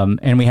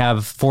 And we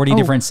have 40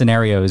 different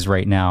scenarios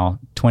right now,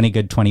 20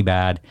 good, 20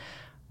 bad,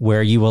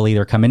 where you will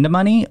either come into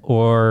money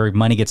or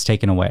money gets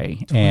taken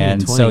away.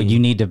 And so 20. you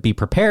need to be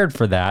prepared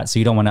for that. So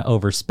you don't want to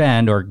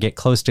overspend or get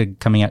close to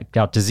coming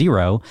out to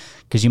zero,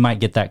 because you might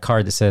get that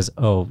card that says,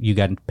 oh, you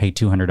got to pay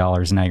 $200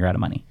 and now you're out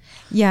of money.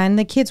 Yeah, and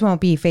the kids won't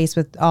be faced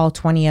with all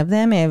 20 of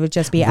them. It would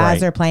just be Right.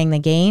 as they're playing the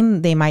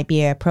game, they might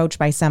be approached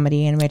by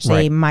somebody in which they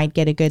Right. might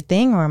get a good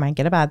thing or might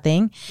get a bad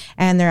thing.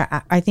 And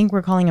I think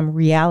we're calling them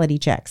reality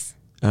checks.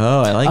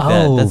 Oh, I like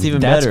that. That's even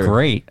better. That's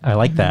great. I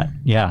like that.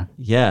 Yeah.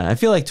 Yeah, I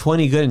feel like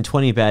 20 good and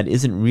 20 bad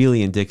isn't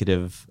really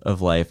indicative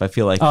of life. I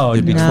feel like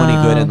there'd be no.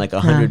 20 good and like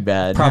 100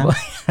 bad. Probably.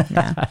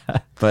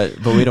 But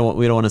we don't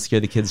want to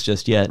scare the kids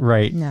just yet.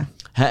 Right. Yeah.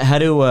 How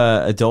do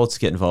adults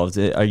get involved?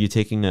 Are you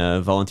taking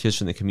volunteers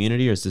from the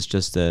community, or is this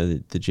just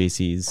the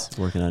JCs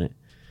working on it?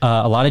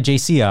 A lot of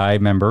JCI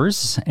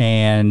members,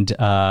 and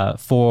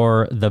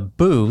for the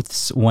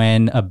booths,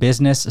 when a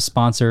business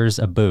sponsors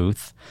a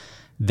booth,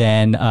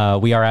 then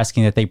we are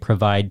asking that they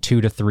provide 2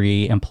 to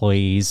 3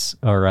 employees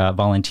or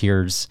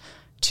volunteers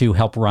to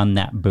help run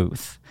that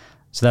booth.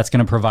 So that's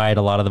going to provide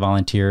a lot of the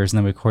volunteers. And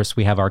then, of course,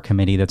 we have our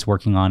committee that's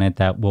working on it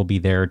that will be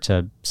there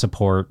to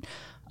support.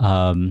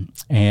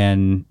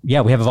 And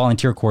yeah, we have a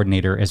volunteer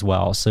coordinator as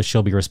well. So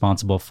she'll be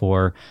responsible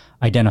for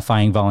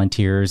identifying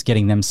volunteers,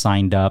 getting them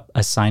signed up,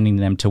 assigning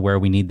them to where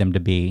we need them to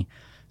be.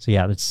 So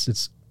yeah,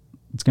 it's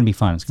going to be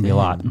fun. It's going to be a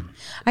lot.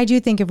 I do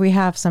think if we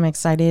have some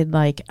excited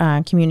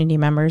community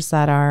members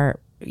that are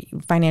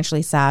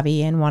financially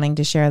savvy and wanting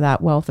to share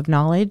that wealth of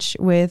knowledge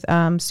with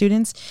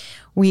students,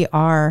 we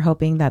are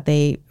hoping that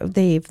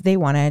if they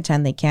want to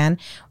attend, they can.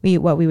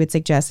 What we would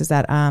suggest is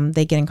that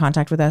they get in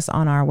contact with us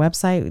on our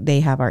website.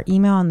 They have our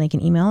email and they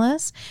can email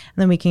us,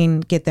 and then we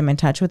can get them in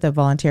touch with a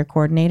volunteer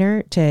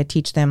coordinator to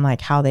teach them like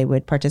how they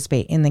would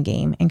participate in the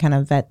game and kind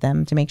of vet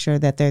them to make sure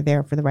that they're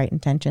there for the right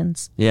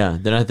intentions. Yeah,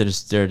 they're not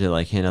just there to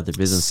like hand out their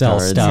business Sell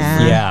cards. stuff.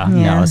 Yeah. No,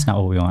 Yeah. that's not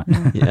what we want.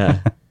 Yeah.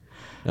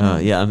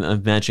 Yeah, I'm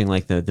imagining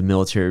like the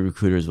military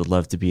recruiters would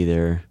love to be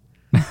there.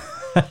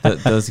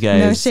 Those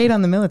guys. No shade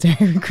on the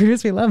military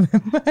recruiters, we love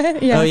them.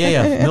 Yeah. Oh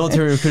yeah.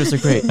 Military recruiters are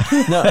great.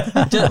 No,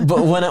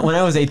 but when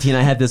I was 18,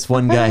 I had this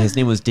one guy. His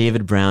name was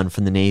David Brown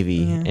from the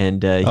Navy,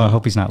 and I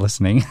hope he's not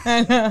listening. he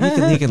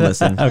can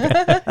listen.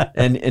 Okay.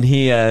 And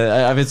he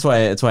that's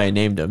why I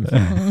named him.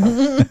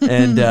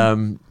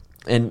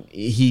 And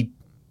he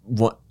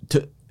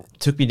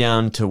took me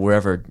down to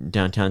wherever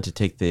downtown to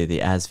take the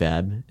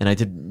ASVAB, and I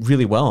did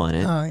really well on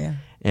it. Oh yeah.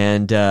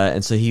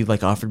 And so he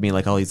like offered me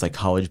like all these like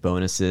college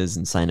bonuses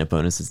and sign up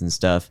bonuses and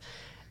stuff,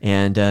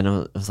 and I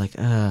was like,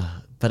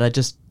 but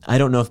I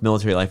don't know if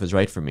military life is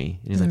right for me.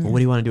 And he's like, well, what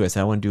do you want to do? I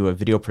said, I want to do a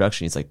video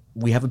production. He's like,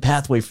 we have a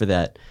pathway for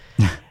that.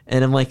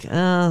 And I'm like,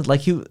 now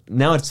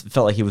it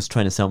felt like he was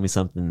trying to sell me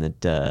something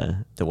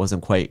that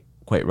wasn't quite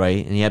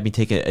right. And he had me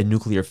take a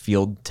nuclear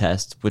field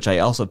test, which I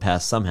also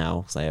passed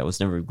somehow because I was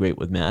never great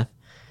with math.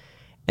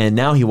 And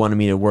now he wanted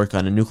me to work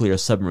on a nuclear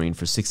submarine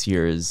for 6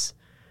 years,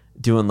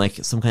 doing like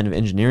some kind of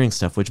engineering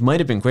stuff, which might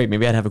have been great.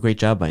 Maybe I'd have a great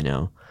job by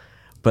now.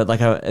 But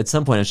like at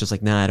some point I was just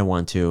like, nah, I don't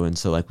want to. And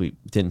so like we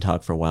didn't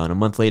talk for a while. And a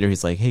month later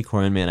he's like, hey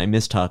Corin, man, I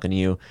miss talking to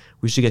you.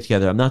 We should get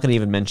together. I'm not going to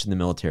even mention the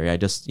military. I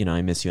just,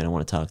 I miss you and I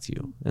want to talk to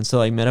you. And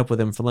so I met up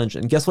with him for lunch.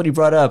 And guess what he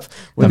brought up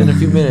within a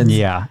few minutes?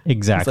 Yeah,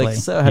 exactly. It's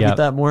like, so have you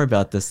thought more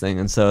about this thing?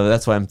 And so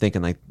that's why I'm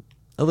thinking like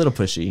a little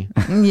pushy.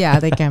 Yeah,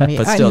 they can be.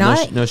 But still,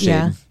 not, no shade.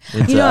 Yeah.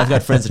 It's, I've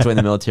got friends that joined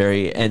the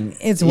military, and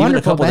It's even a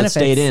wonderful couple benefits. that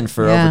stayed in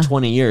for Yeah. over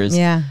 20 years.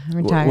 Yeah,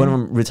 retired. One of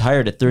them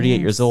retired at 38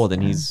 years old,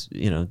 and he's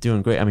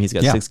doing great. I mean, he's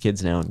got 6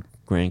 kids now and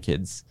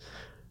grandkids,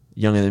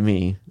 younger than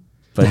me.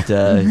 But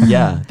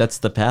yeah, that's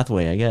the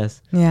pathway, I guess.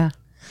 Yeah.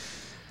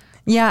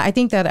 Yeah, I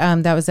think that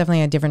that was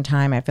definitely a different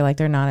time. I feel like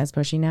they're not as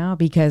pushy now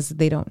because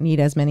they don't need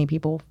as many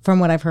people. From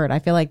what I've heard, I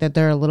feel like that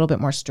they're a little bit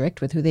more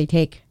strict with who they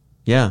take.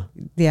 Yeah.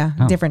 Yeah,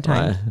 different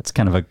time. It's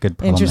kind of a good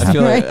problem. Interesting.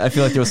 I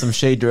feel like there was some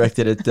shade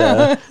directed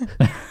at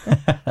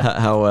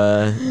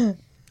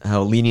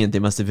how lenient they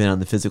must have been on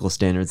the physical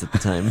standards at the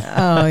time.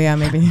 Oh, yeah,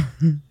 maybe.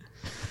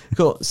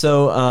 Cool.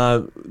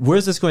 So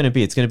where's this going to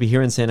be? It's going to be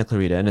here in Santa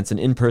Clarita, and it's an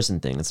in-person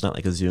thing. It's not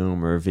like a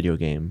Zoom or a video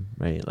game,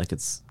 right? Like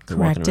it's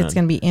Correct. It's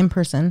going to be in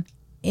person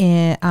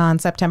on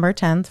September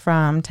 10th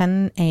from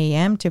 10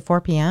 a.m. to 4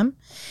 p.m.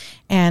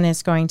 And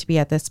it's going to be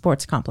at the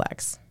sports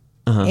complex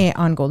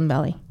on Golden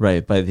Valley.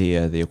 Right, by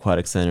the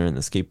aquatic center and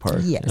the skate park.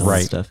 Yes. And all that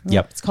Right. stuff.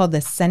 Yep. It's called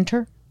the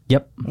Center.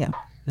 Yep. Yeah.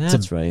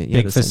 That's right. Yeah,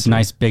 Big, the center.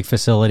 nice big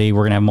facility.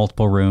 We're gonna have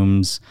multiple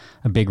rooms.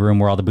 A big room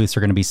where all the booths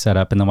are gonna be set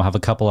up, and then we'll have a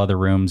couple other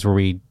rooms where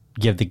we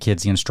give the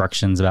kids the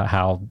instructions about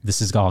how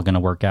this is all gonna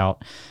work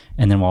out,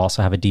 and then we'll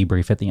also have a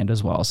debrief at the end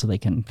as well, so they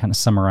can kind of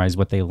summarize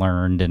what they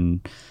learned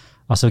and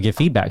also give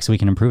feedback so we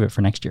can improve it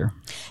for next year.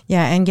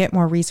 Yeah, and get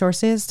more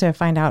resources to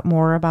find out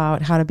more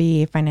about how to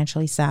be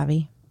financially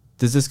savvy.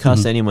 Does this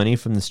cost any money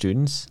from the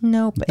students?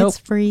 Nope. It's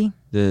free.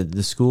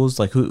 The schools,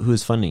 like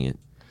who's funding it?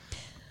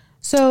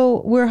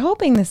 So we're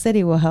hoping the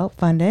city will help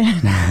fund it.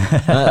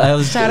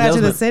 Shout out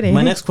to the city.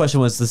 My next question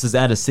was: this is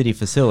at a city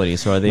facility,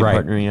 so are they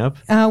Right. partnering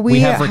up? We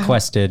have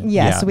requested.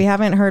 Yes, we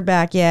haven't heard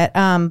back yet.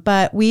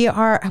 But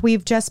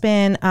we've just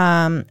been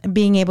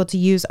being able to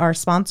use our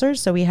sponsors.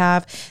 So we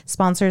have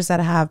sponsors that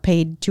have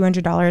paid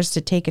 $200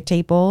 to take a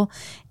table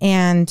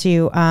and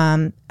to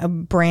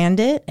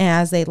brand it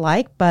as they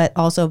like, but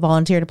also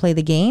volunteer to play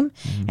the game.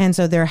 And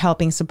so they're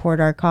helping support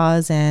our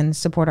cause and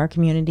support our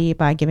community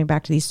by giving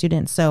back to these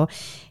students. So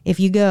if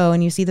you go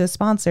and you see those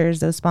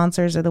sponsors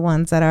are the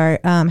ones that are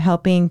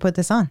helping put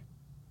this on.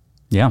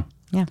 Yeah.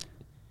 Yeah.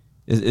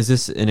 Is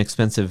this an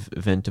expensive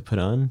event to put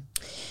on?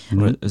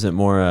 Or is it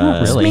more?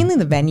 Not really. Mainly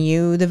the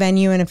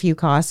venue and a few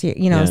costs,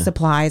 Yeah.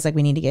 supplies, like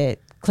we need to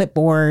get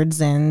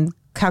clipboards and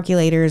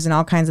calculators and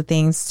all kinds of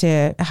things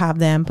to have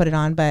them put it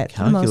on. But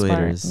for the most part,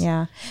 Calculators.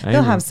 yeah, I they'll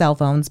remember- have cell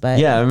phones, but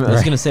Yeah, I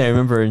was going to say, I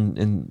remember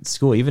in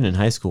school, even in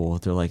high school,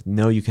 they're like,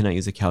 no, you cannot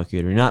use a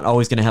calculator. You're not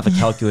always going to have a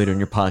calculator in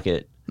your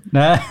pocket.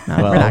 Well,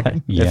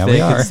 Yeah, if we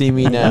they are. could see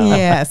me now,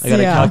 Yes, I got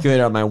yeah. a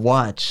calculator on my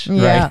watch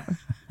yeah,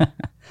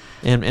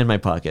 and my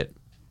pocket.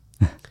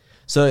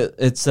 So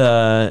it's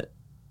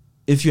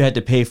if you had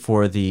to pay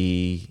for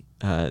the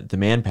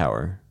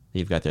manpower that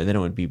you've got there, then it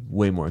would be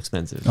way more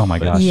expensive. Oh my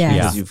But gosh. Yes.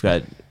 because you've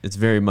got, it's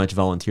very much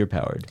volunteer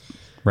powered.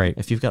 Right.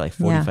 If you've got like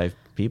 45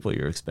 people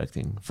you're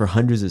expecting for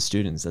hundreds of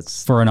students,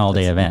 that's For an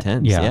all-day that's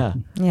event. intense. Yeah.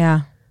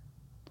 yeah.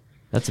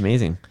 That's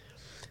amazing.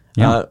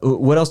 Yeah.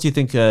 What else do you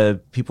think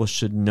people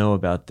should know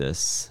about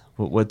this?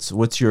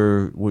 What's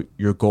your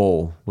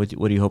goal? What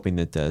are you hoping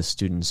that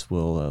students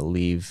will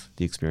leave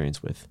the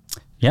experience with?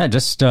 Yeah,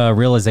 just a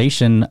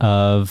realization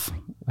of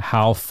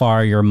how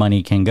far your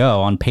money can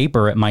go. On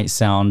paper, it might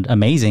sound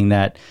amazing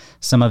that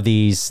some of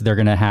these they're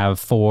going to have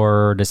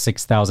 $4,000 to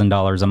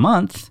 $6,000 a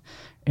month,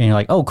 and you're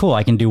like, "Oh, cool,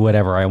 I can do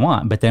whatever I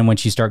want." But then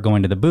once you start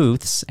going to the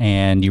booths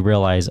and you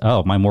realize,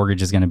 "Oh, my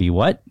mortgage is going to be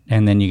what?"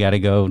 and then you got to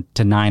go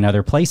to 9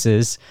 other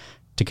places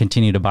to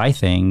continue to buy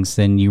things,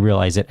 then you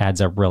realize it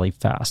adds up really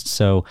fast.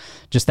 So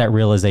just that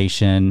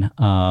realization.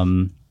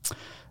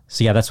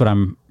 So yeah, that's what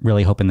I'm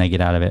really hoping they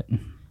get out of it.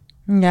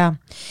 Yeah.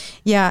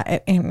 Yeah.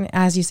 And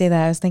as you say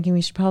that, I was thinking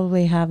we should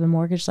probably have the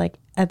mortgage like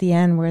at the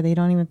end where they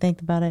don't even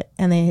think about it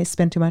and they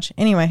spend too much.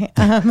 Anyway,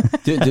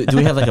 Do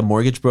we have like a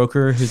mortgage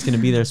broker who's going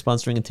to be there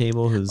sponsoring a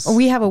table?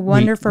 we have a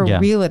wonderful yeah.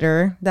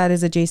 realtor that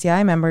is a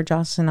JCI member,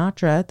 Josh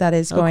Sinatra, that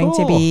is going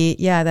to be,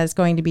 that's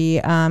going to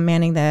be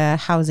manning the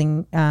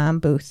housing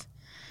booth.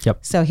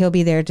 Yep. So he'll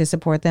be there to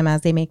support them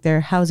as they make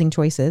their housing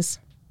choices.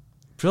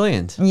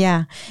 Brilliant.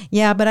 Yeah.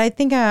 Yeah. But I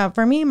think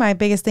for me, my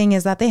biggest thing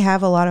is that they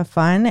have a lot of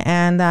fun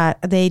and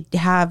that they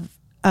have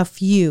a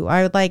few.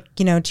 I would like,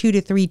 2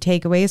 to 3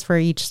 takeaways for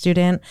each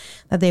student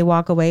that they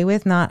walk away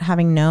with, not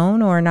having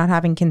known or not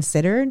having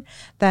considered,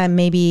 that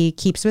maybe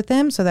keeps with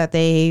them so that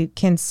they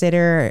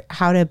consider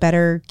how to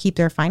better keep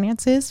their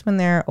finances when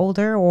they're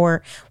older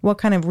or what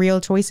kind of real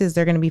choices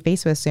they're going to be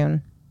faced with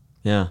soon.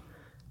 Yeah.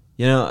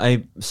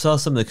 I saw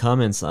some of the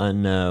comments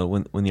on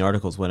when the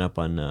articles went up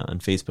on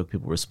Facebook.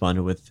 People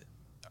responded with,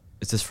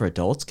 "Is this for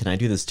adults? Can I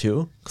do this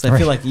too?" Because I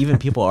feel like even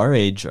people our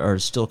age are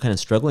still kind of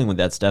struggling with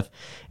that stuff,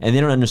 and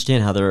they don't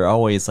understand how they're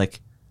always like,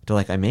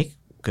 I make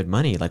good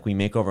money, like we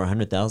make over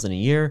 $100,000 a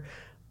year,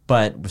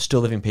 but we're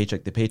still living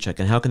paycheck to paycheck.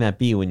 And how can that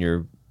be when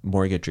your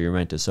mortgage or your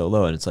rent is so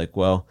low? And it's like,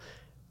 well,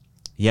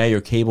 yeah,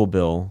 your cable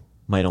bill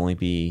might only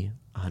be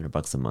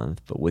 $100 a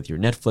month, but with your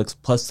Netflix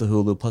plus the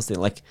Hulu plus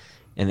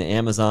and the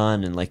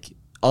Amazon and like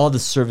all the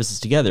services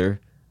together,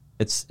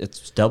 it's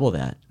double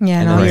that. Yeah.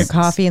 And then all your it's-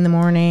 coffee in the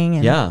morning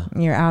and Yeah.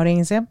 your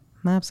outings. Yep.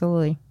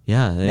 Absolutely.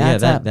 Yeah,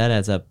 Adds up. that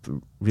adds up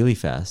really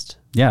fast.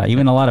 Yeah,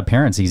 even a lot of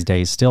parents these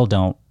days still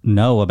don't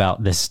know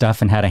about this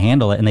stuff and how to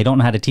handle it, and they don't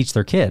know how to teach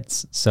their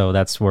kids. So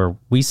that's where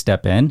we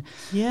step in.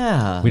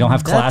 Yeah. We don't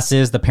have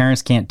classes. The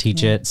parents can't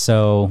teach it.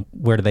 So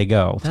where do they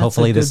go? That's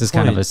Hopefully a this good is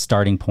kind of point. a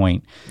starting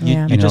point. Yeah. You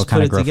And just it'll kind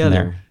put of it grow from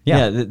together.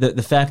 there. Yeah.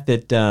 The fact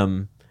that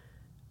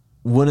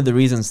one of the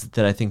reasons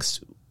that I think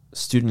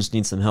students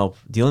need some help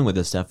dealing with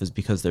this stuff is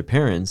because their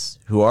parents,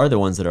 who are the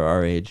ones that are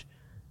our age,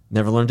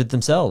 never learned it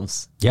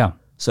themselves. Yeah.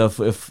 So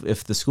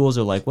if the schools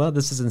are like, well,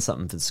 this isn't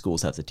something that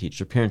schools have to teach,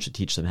 their parents should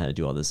teach them how to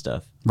do all this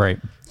stuff. Right.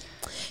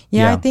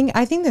 Yeah, Yeah.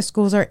 I think the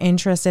schools are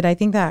interested. I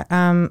think that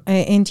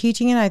in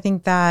teaching it, I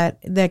think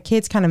that the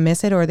kids kind of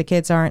miss it, or the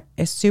kids aren't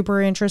super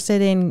interested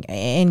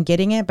in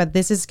getting it. But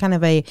this is kind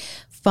of a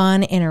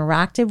fun,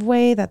 interactive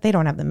way that they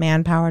don't have the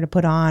manpower to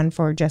put on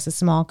for just a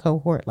small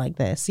cohort like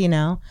this, you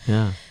know?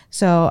 Yeah.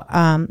 So,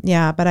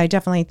 yeah, but I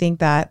definitely think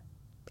that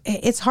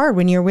it's hard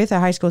when you're with a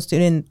high school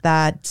student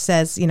that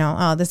says, you know,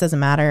 oh, this doesn't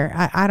matter.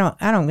 I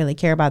don't really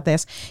care about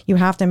this. You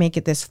have to make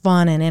it this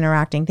fun and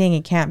interacting thing.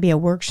 It can't be a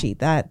worksheet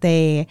that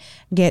they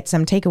get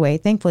some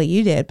takeaway. Thankfully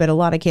you did, but a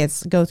lot of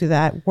kids go through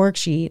that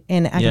worksheet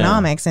in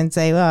economics and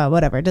say, oh,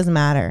 whatever, it doesn't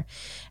matter.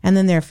 And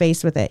then they're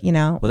faced with it, you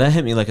know? Well, that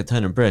hit me like a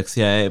ton of bricks.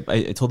 Yeah,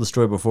 I told the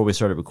story before we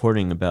started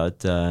recording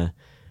about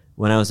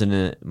when I was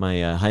in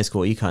my high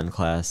school econ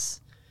class.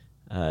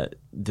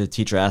 The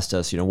teacher asked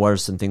us, you know, what are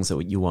some things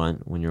that you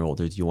want when you're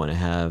older? Do you want to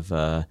have,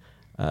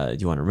 do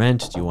you want to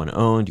rent? Do you want to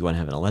own? Do you want to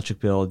have an electric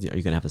bill? Are you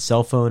going to have a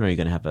cell phone? Are you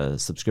going to have a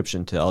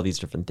subscription to all these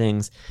different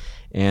things?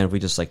 And we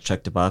just like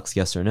checked a box,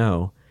 yes or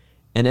no.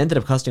 And it ended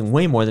up costing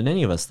way more than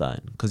any of us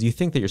thought. Because you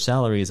think that your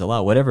salary is a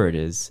lot, whatever it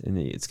is, and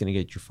it's going to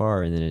get you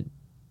far, and then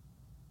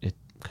it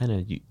kind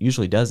of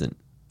usually doesn't.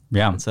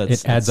 Yeah. So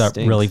it adds up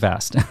stinks. really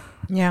fast.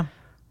 Yeah.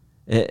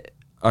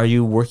 Are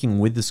you working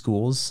with the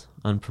schools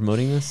on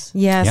promoting this?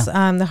 Yes,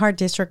 the Hart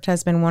District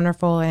has been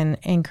wonderful and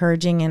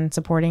encouraging and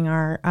supporting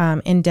our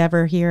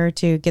endeavor here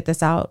to get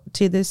this out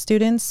to the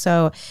students.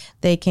 So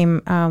they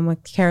came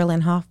with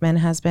Carolyn Hoffman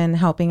has been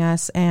helping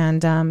us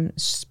and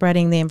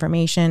spreading the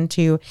information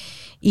to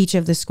each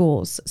of the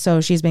schools. So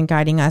she's been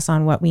guiding us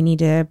on what we need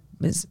to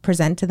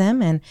present to them,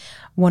 and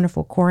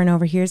wonderful Corin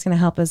over here is going to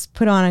help us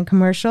put on a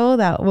commercial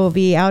that will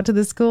be out to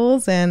the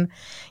schools. And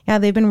yeah,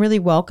 they've been really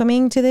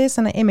welcoming to this,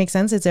 and it makes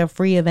sense. It's a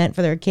free event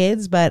for their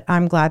kids, but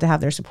I'm glad to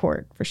have their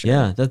support for sure.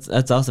 Yeah,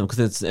 that's awesome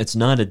because it's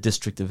not a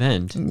district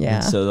event. Yeah.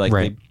 And so like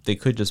Right. they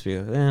could just be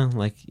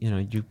like, you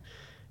know,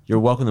 you're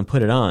welcome to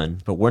put it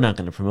on, but we're not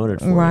going to promote it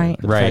for Right. you.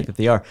 The Right. fact that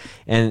they are,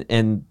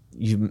 and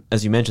you,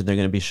 as you mentioned, they're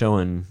going to be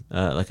showing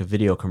like a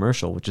video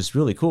commercial, which is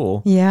really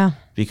cool. Yeah.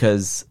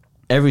 Because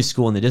every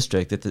school in the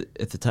district at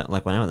the time,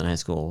 like when I was in high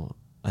school,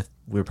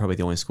 we were probably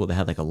the only school that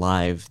had like a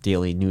live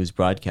daily news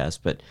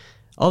broadcast, but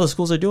all the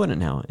schools are doing it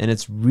now, and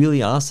it's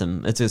really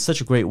awesome. It's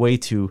such a great way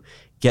to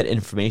get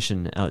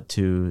information out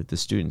to the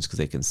students because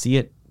they can see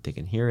it, they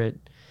can hear it,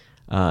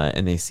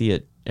 and they see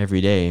it every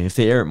day. If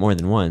they air it more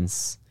than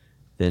once,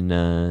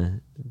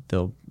 then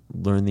they'll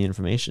learn the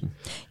information.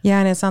 Yeah,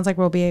 and it sounds like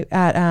we'll be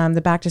at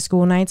the back to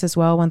school nights as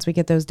well once we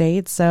get those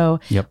dates. So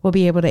Yep. we'll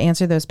be able to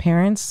answer those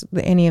parents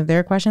any of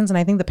their questions. And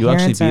I think the You'll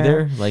parents actually be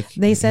are, there, like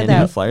they said handing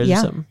that out flyers yeah,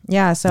 or something.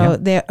 yeah. So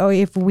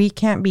if we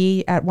can't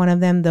be at one of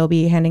them, they'll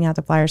be handing out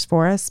the flyers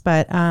for us.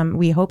 But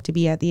we hope to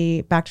be at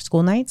the back to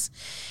school nights.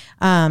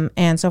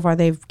 And so far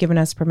they've given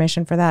us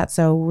permission for that.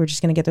 So we're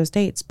just going to get those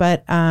dates.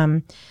 But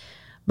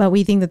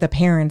we think that the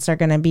parents are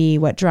going to be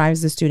what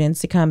drives the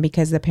students to come,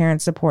 because the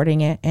parents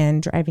supporting it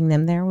and driving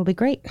them there will be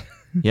great.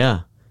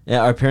 Yeah.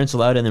 Are parents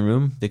allowed in the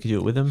room? They could do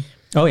it with them?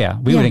 Oh yeah,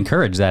 we Yeah. would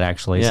encourage that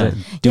actually. Yeah. So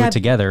do Yeah. it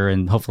together,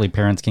 and hopefully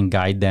parents can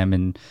guide them,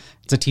 and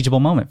it's a teachable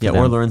moment for Yeah,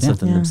 them. or learn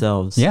something Yeah.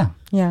 themselves. Yeah,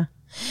 Yeah.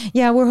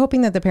 Yeah, we're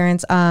hoping that the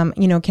parents,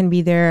 can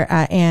be there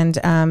and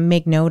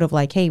make note of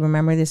like, hey,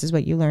 remember this is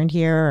what you learned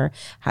here,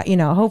 or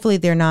hopefully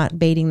they're not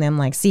baiting them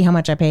like, see how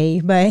much I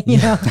pay, but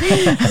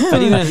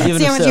But even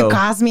see how much so, you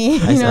cost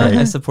me.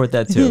 I support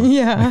that too.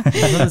 Yeah,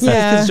 Sometimes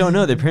yeah. kids don't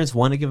know. Their parents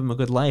want to give them a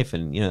good life,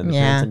 and the Yeah.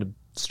 parents end up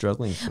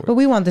struggling for But it.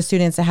 we want the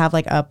students to have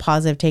like a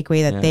positive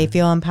takeaway that they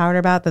feel empowered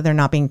about, that they're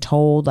not being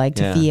told like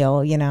to Yeah.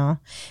 feel.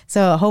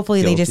 So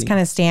hopefully they just Guilty.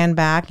 kind of stand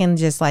back and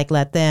just like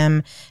let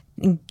them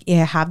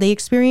have the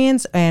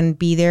experience and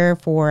be there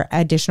for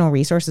additional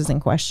resources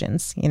and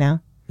questions. Yeah.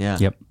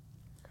 yep.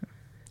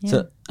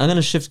 So I'm going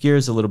to shift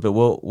gears a little bit.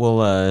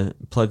 We'll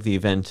plug the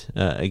event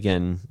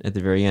again at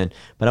the very end.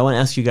 But I want to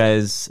ask you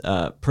guys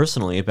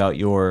personally about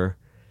your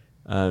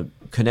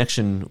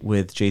connection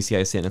with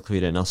JCI Santa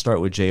Clarita, and I'll start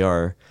with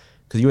JR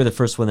because you were the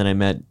first one that I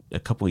met a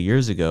couple of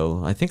years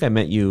ago. I think I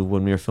met you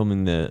when we were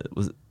filming the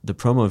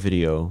promo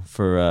video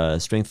for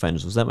Strength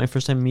Finders. Was that my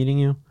first time meeting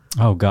you?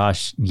 Oh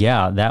gosh,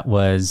 yeah.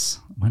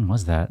 When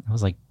was that? That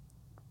was like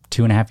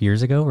 2.5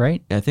 years ago,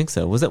 right? I think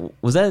so. Was that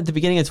at the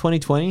beginning of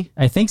 2020?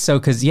 I think so,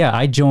 because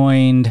I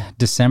joined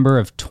December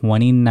of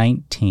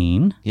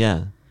 2019.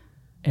 Yeah.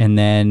 And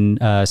then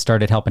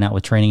started helping out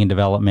with training and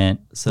development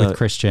with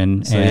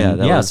Christian. So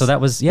and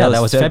that was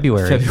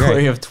February. February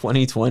Right. of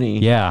 2020.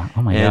 Yeah.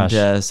 Oh my And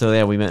gosh.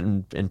 we met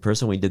in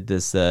person. We did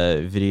this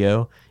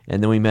video,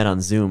 and then we met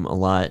on Zoom a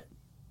lot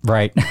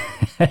Right.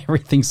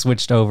 Everything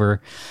switched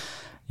over.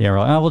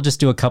 Yeah, we'll just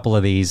do a couple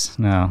of these.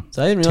 No,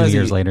 So I didn't 2 realize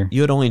years later.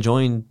 you had only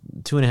joined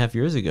 2.5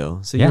 years ago.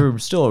 So Yeah. you're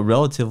still a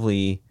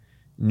relatively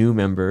new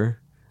member.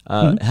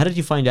 How did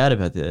you find out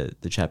about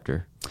the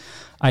chapter?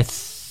 I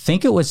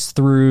think it was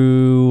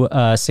through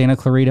Santa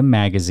Clarita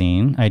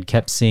Magazine. I'd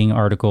kept seeing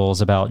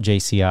articles about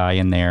JCI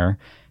in there,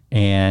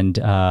 and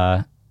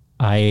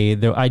I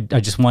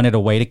just wanted a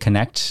way to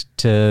connect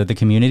to the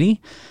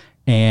community.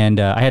 And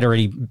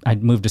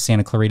I'd moved to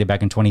Santa Clarita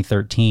back in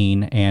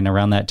 2013, and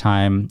around that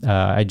time,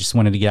 I just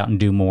wanted to get out and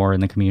do more in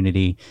the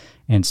community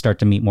and start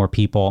to meet more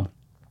people.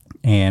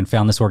 And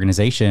found this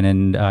organization,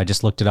 and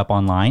just looked it up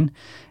online,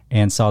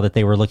 and saw that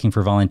they were looking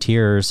for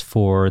volunteers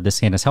for the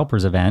Santa's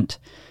Helpers event.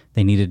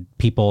 They needed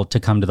people to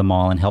come to the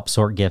mall and help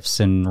sort gifts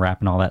and wrap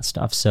and all that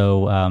stuff.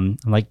 So I'm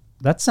like,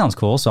 that sounds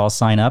cool. So I'll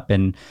sign up,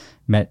 and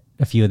met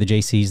a few of the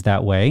JCs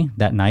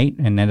that night,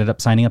 and ended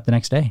up signing up the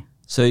next day.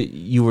 So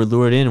you were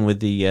lured in with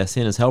the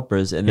Santa's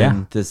Helpers, and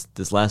then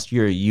this last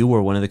year you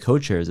were one of the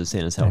co-chairs of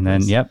Santa's Helpers.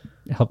 And then,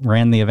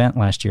 ran the event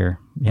last year.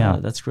 Yeah,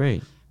 that's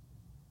great.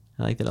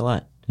 I like that a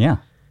lot. Yeah.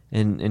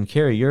 And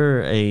Carrie,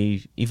 you're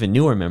a even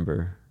newer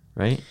member,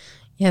 right?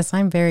 Yes,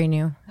 I'm very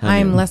new.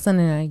 I'm less than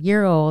a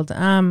year old.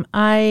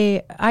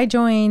 I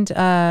joined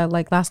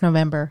like last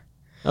November.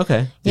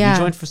 Okay. Did you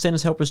join for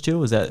Santa's Helpers too?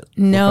 Was that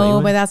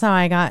no? But that's how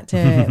I got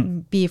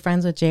to be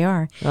friends with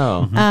JR.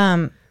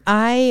 Oh.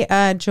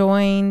 I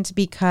joined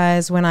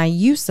because when I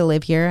used to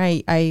live here,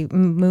 I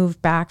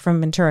moved back from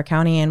Ventura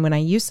County, and when I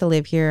used to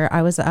live here,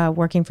 I was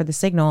working for the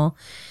Signal.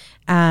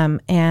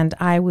 And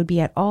I would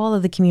be at all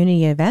of the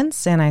community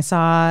events, and I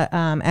saw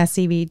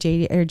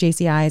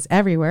JCIs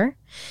everywhere.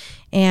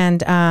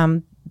 And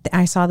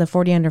I saw the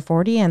 40 under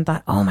 40 and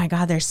thought, oh my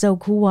God, they're so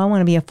cool. I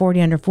want to be a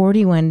 40 under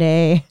 40 one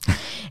day.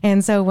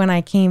 And so when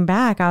I came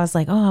back, I was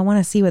like, oh, I want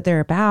to see what they're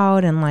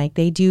about. And like,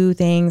 they do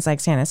things like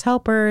Santa's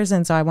Helpers.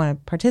 And so I want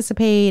to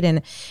participate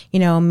and,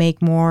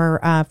 make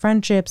more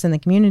friendships in the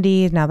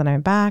community now that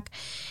I'm back.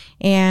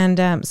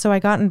 And so I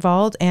got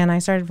involved, and I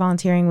started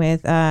volunteering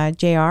with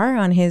JR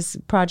on his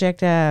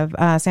project of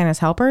Santa's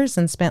Helpers,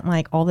 and spent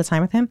like all the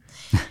time with him.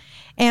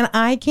 And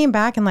I came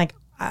back, and like,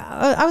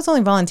 I was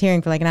only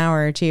volunteering for like an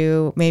hour or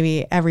two,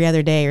 maybe every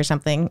other day or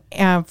something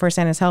for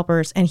Santa's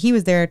Helpers. And he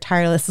was there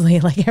tirelessly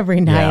like every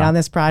night on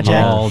this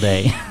project. All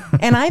day.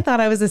 And I thought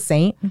I was a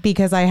saint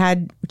because I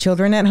had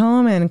children at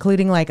home, and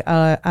including like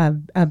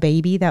a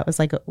baby that was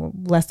like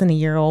less than a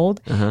year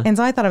old. Uh-huh. And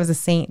so I thought I was a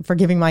saint for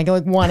giving like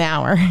 1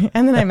 hour.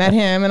 And then I met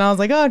him, and I was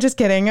like, oh, just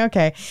kidding.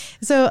 Okay.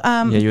 So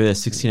you were there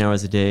 16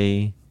 hours a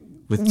day.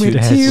 With two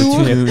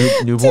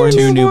newborns.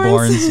 Two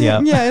newborns, yeah.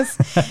 Yes.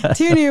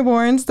 2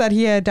 newborns that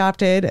he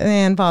adopted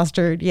and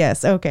fostered.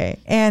 Yes. Okay.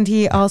 And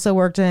he also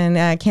worked in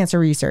cancer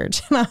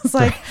research. And I was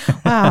like,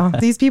 wow,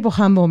 these people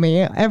humble me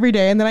every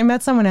day. And then I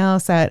met someone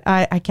else that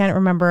I can't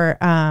remember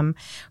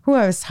who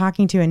I was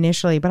talking to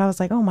initially, but I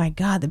was like, oh my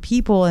God, the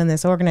people in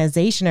this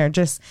organization are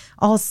just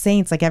all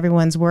saints. Like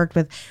everyone's worked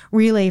with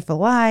Relay for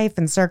Life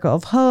and Circle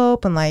of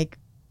Hope, and like,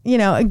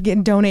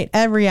 donate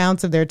every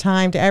ounce of their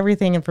time to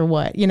everything, and for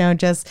what,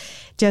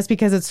 just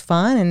because it's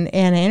fun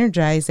and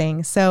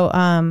energizing. So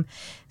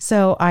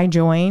I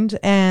joined,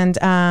 and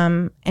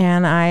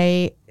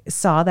I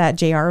saw that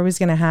JR was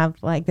going to have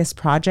like this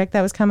project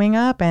that was coming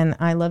up, and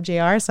I love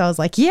JR. So I was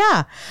like,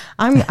 yeah,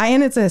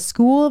 and it's a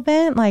school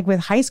event, like with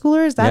high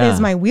schoolers. That is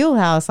my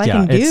wheelhouse. I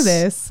can do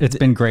this. It's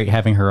been great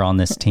having her on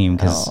this team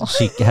because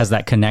she has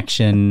that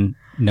connection,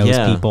 knows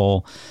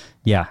people.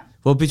 Yeah.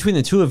 Well, between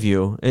the two of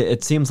you,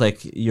 it seems like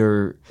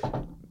your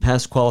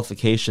past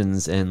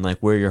qualifications and like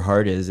where your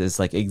heart is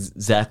like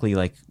exactly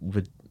like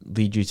would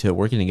lead you to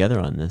working together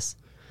on this.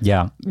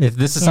 Yeah. If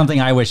this is something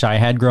I wish I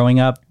had growing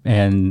up,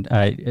 and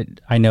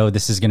I know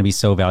this is going to be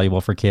so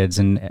valuable for kids,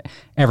 and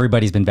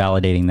everybody's been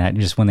validating that.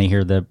 Just when they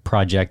hear the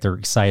project, they're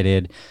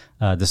excited.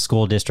 The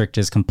school district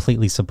is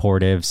completely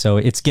supportive. So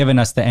it's given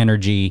us the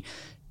energy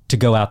to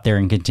go out there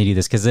and continue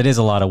this, because it is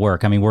a lot of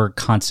work. I mean, we're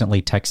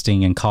constantly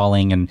texting and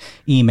calling and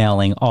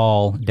emailing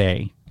all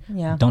day.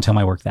 Yeah. Don't tell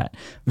my work that.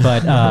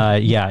 But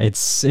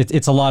it's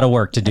a lot of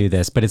work to do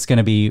this, but it's going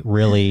to be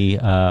really,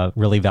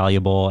 really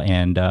valuable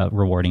and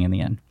rewarding in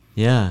the end.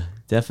 Yeah,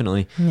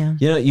 definitely. Yeah.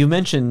 You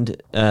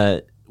mentioned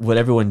what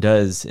everyone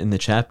does in the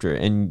chapter,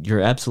 and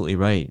you're absolutely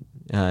right.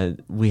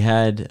 We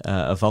had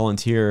a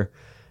volunteer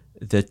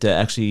that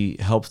actually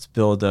helped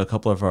build a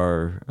couple of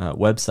our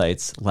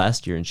websites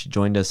last year, and she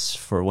joined us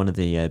for one of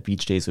the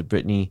beach days with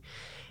Brittany.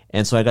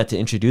 And so I got to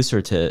introduce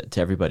her to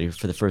everybody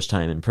for the first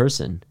time in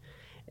person.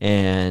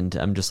 And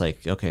I'm just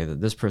like, okay,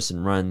 this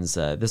person runs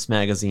this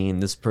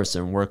magazine, this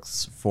person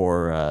works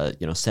for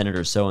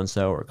Senator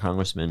so-and-so or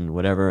Congressman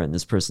whatever, and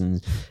this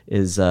person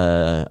is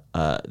the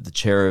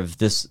chair of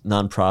this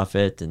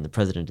nonprofit and the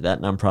president of that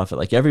nonprofit.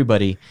 Like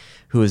everybody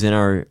who is in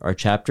our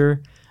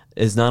chapter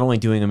is not only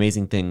doing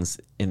amazing things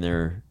in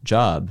their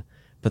job,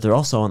 but they're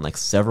also on like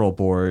several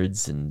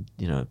boards and,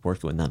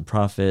 working with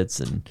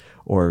nonprofits and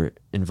or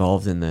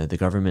involved in the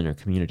government or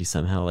community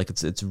somehow. Like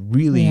it's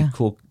really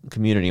cool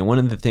community. And one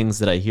of the things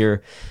that I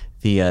hear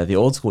the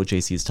old school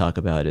JCs talk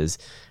about is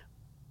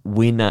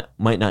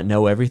might not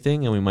know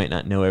everything, and we might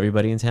not know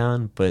everybody in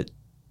town, but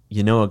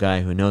you know a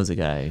guy who knows a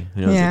guy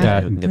who knows a guy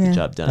who can get the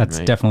job done. That's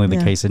right? definitely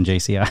the case in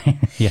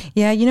JCI. Yeah.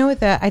 Yeah, you know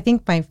what? I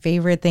think my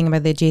favorite thing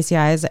about the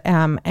JCIs,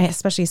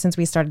 especially since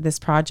we started this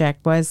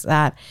project, was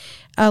that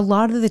a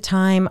lot of the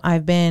time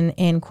I've been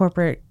in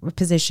corporate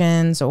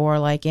positions or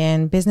like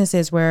in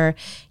businesses where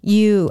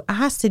you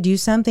ask to do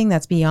something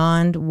that's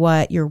beyond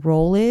what your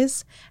role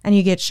is, and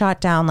you get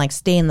shot down like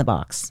stay in the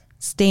box.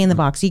 Stay in the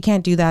box. You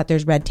can't do that.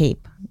 There's red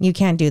tape. You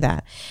can't do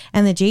that.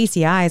 And the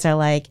JCIs are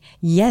like,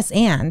 yes,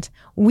 and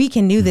we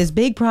can do this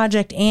big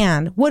project.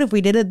 And what if we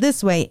did it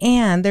this way?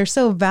 And they're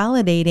so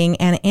validating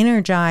and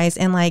energized,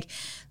 and like,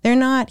 they're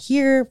not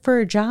here for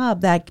a job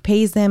that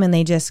pays them and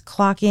they just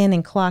clock in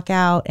and clock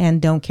out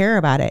and don't care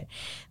about it.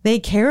 They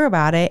care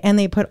about it, and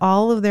they put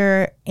all of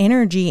their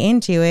energy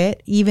into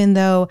it, even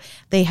though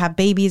they have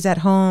babies at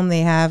home,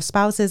 they have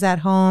spouses at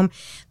home.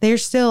 They're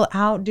still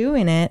out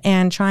doing it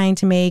and trying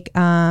to make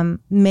an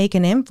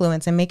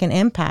influence and make an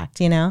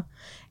impact, you know?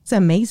 It's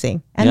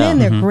amazing. And then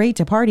they're great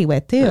to party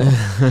with too.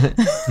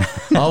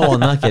 All while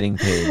not getting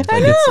paid.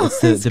 Like,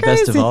 it's the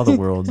best of all the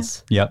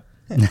worlds. Yep.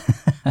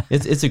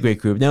 It's a great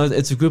group. Now,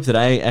 it's a group that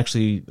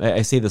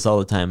I say this all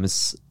the time.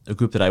 It's a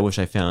group that I wish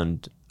I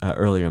found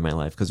earlier in my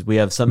life, because we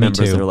have some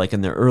members that are like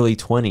in their early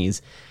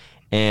 20s,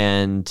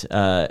 and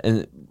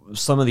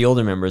some of the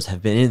older members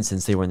have been in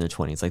since they were in their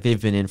 20s. Like,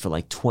 they've been in for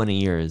like 20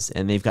 years,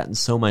 and they've gotten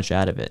so much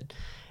out of it.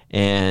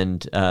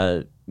 And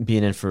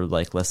being in for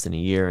like less than a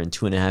year and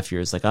 2.5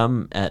 years, like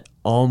I'm at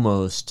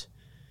almost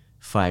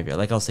 5 years.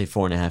 Like, I'll say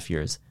 4.5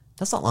 years.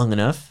 That's not long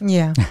enough.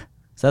 Yeah.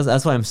 So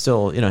that's why I'm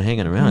still,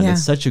 hanging around. Yeah.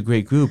 It's such a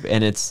great group,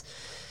 and it's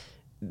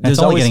only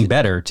always getting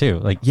better too.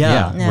 Like,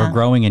 Yeah. we're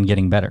growing and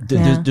getting better.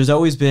 There's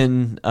always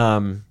been,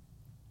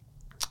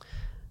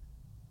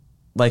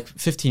 like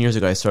 15 years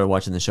ago, I started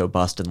watching the show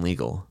Boston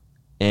Legal,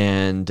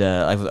 and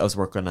I was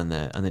working on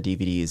the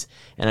DVDs,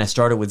 and I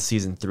started with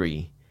season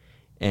 3,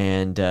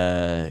 and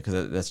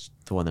because that's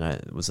the one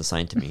that was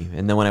assigned to me.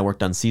 And then when I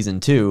worked on season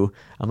 2,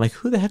 I'm like,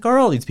 who the heck are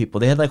all these people?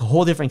 They had like a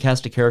whole different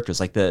cast of characters.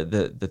 Like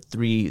the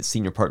 3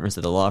 senior partners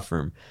at the law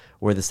firm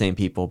were the same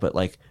people, but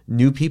like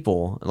new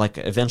people. Like,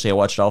 eventually I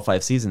watched all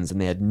 5 seasons, and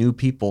they had new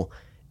people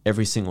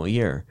every single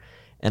year.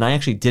 And I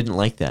actually didn't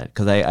like that,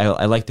 because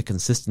I like the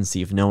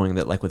consistency of knowing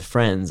that, like with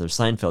Friends or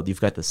Seinfeld,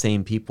 you've got the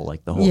same people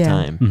like the whole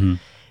time. Mm-hmm.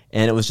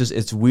 And it was just,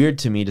 it's weird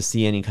to me to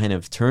see any kind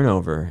of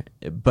turnover.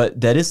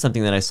 But that is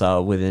something that I saw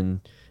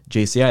within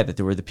JCI, that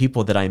there were the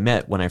people that I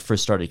met when I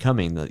first started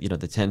coming,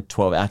 the 10,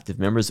 12 active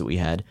members that we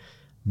had.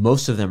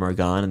 Most of them are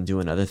gone and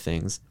doing other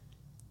things.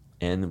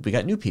 And we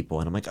got new people,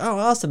 and I'm like, oh,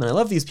 awesome. And I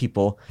love these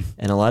people.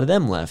 And a lot of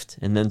them left.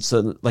 And then,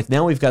 so like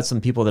now we've got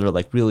some people that are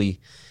like really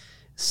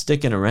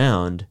sticking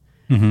around.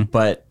 Mm-hmm.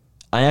 But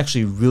I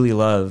actually really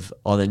love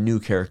all the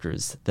new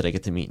characters that I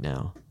get to meet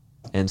now.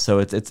 And so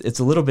it's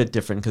a little bit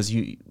different, because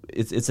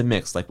it's a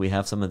mix. Like, we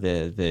have some of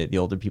the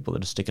older people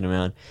that are sticking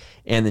around,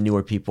 and the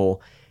newer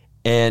people.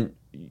 And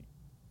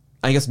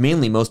I guess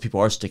mainly most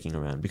people are sticking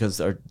around, because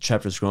our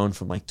chapter's grown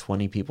from like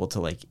 20 people to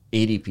like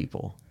 80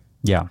 people.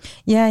 Yeah.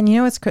 Yeah. And you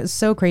know what's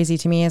so crazy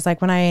to me is, like,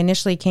 when I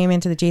initially came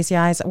into the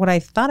JCIs, what I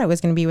thought it was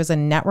going to be was a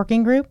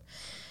networking group.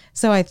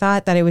 So I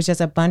thought that it was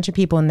just a bunch of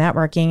people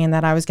networking, and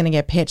that I was going to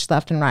get pitched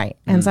left and right.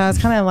 And so I was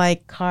kind of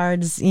like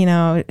cards,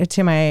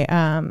 to my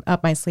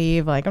up my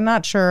sleeve. Like, I'm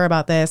not sure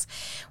about this,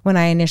 when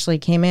I initially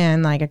came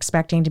in, like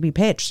expecting to be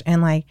pitched,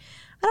 and like,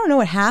 I don't know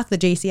what half the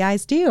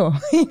JCIs do,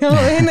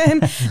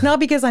 and not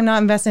because I'm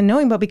not invested in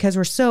knowing, but because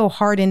we're so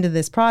hard into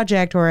this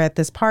project or at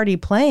this party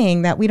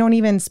playing that we don't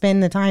even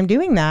spend the time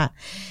doing that.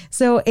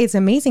 So it's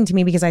amazing to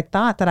me, because I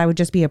thought that I would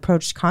just be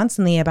approached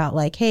constantly about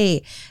like,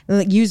 hey,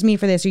 use me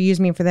for this or use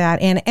me for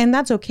that. And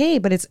that's okay.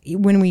 But it's,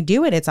 when we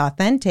do it, it's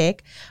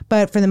authentic.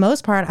 But for the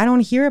most part, I don't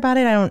hear about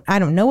it. I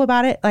don't know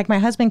about it. Like, my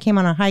husband came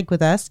on a hike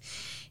with us,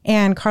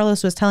 and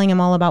Carlos was telling him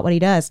all about what he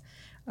does.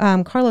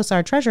 Carlos,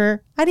 our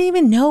treasurer, I didn't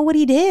even know what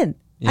he did.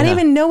 Yeah. I didn't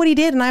even know what he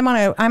did, and I'm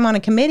on a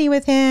committee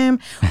with him.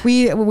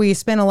 We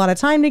spent a lot of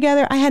time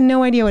together. I had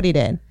no idea what he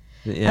did,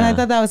 and I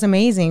thought that was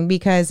amazing,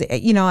 because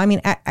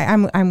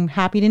I'm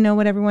happy to know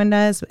what everyone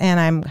does, and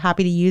I'm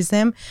happy to use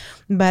them,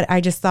 but I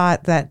just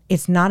thought that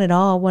it's not at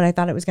all what I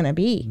thought it was going to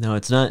be. No,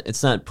 it's not.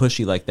 It's not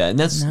pushy like that, and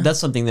that's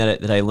something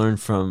that I learned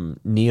from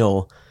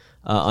Neil.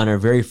 On our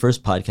very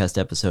first podcast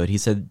episode, he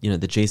said,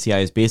 the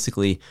JCI is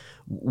basically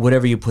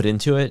whatever you put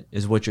into it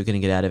is what you're going to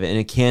get out of it. And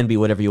it can be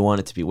whatever you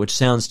want it to be, which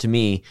sounds to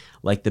me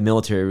like the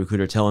military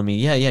recruiter telling me,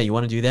 yeah, you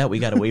want to do that? We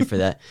got to wait for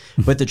that.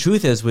 But the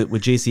truth is with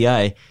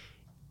JCI,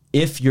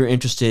 if you're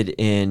interested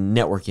in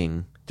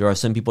networking, there are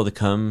some people that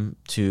come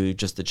to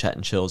just the chat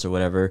and chills or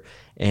whatever,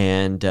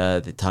 and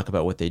they talk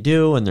about what they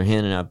do, and they're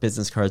handing out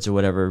business cards or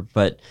whatever.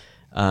 But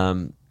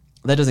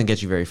that doesn't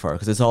get you very far,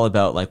 because it's all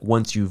about like,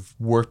 once you've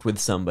worked with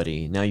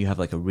somebody, now you have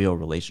like a real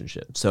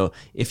relationship. So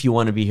if you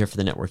want to be here for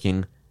the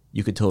networking,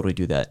 you could totally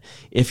do that.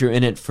 If you're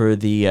in it for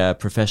the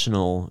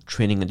professional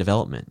training and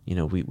development,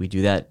 we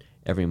do that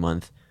every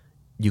month.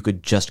 You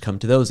could just come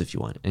to those if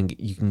you want, and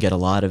you can get a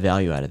lot of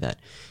value out of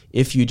that.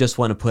 If you just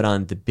want to put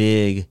on the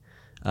big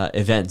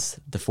events,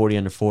 the 40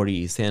 under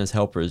 40, Santa's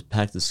Helpers,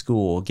 Pack the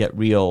School, Get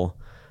Real.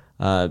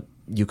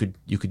 You could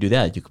do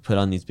that. You could put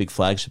on these big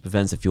flagship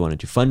events if you want to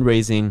do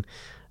fundraising.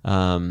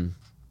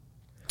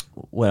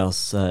 What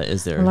else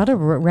is there? A lot of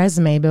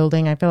resume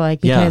building, I feel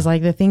like, because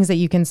like the things that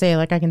you can say,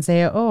 like I can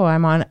say, oh,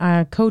 I'm on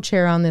a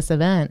co-chair on this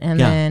event. And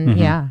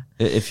then,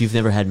 if you've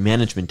never had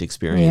management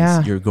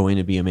experience, you're going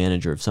to be a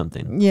manager of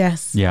something.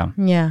 Yes. Yeah.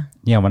 Yeah.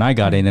 Yeah. When I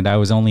got in it, I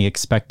was only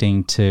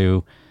expecting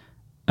to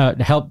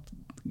help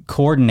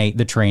coordinate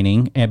the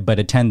training, but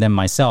attend them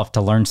myself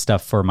to learn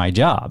stuff for my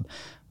job.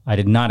 I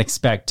did not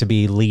expect to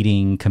be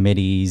leading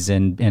committees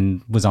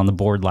and was on the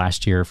board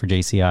last year for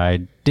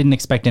JCI. Didn't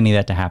expect any of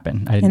that to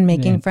happen. And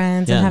making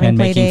friends and having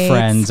play making dates.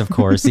 friends, of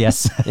course.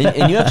 Yes.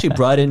 and you actually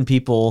brought in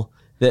people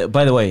that,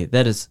 by the way,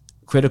 that is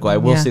critical. I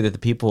will say that the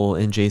people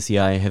in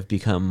JCI have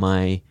become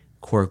my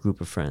core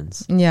group of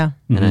friends. Yeah.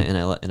 And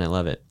I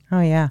love it. Oh,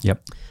 yeah.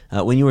 Yep.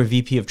 When you were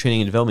VP of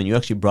Training and Development, you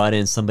actually brought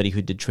in somebody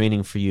who did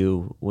training for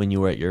you when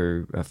you were at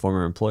your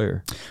former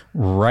employer.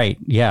 Right.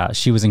 Yeah.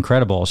 She was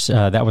incredible.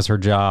 That was her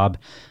job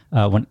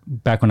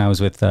back when I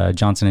was with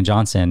Johnson &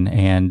 Johnson,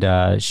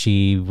 and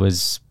she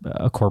was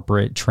a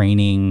corporate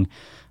training.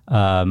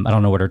 I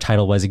don't know what her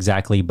title was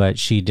exactly, but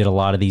she did a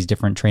lot of these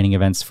different training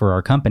events for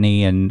our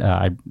company, and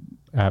I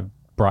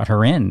brought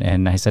her in,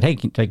 and I said, hey,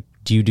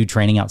 do you do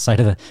training outside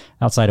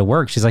of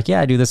work? She's like,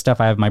 yeah, I do this stuff.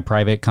 I have my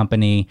private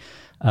company.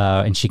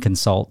 And she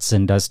consults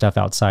and does stuff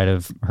outside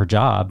of her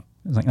job.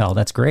 I was like, oh,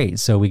 that's great.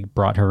 So we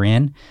brought her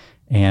in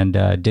and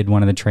did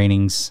one of the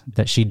trainings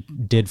that she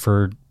did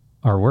for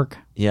our work.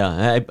 Yeah,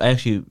 I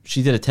actually,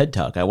 she did a TED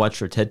Talk. I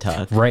watched her TED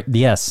Talk. Right.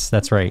 Yes,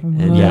 that's right.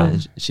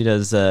 And she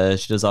does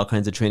all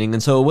kinds of training.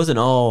 And so it wasn't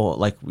all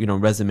like,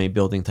 resume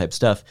building type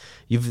stuff.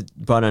 You've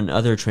brought on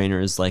other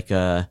trainers, like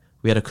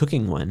we had a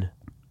cooking one.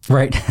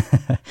 Right.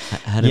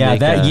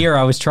 That year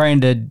I was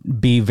trying to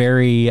be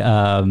very,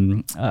 I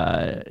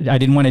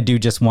didn't want to do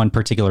just one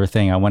particular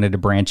thing. I wanted to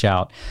branch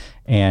out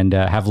and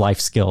have life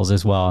skills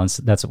as well. And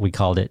so that's what we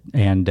called it.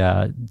 And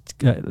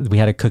we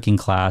had a cooking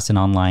class, and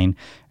online,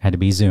 had to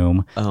be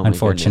Zoom,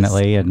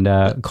 unfortunately. And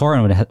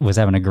Corin was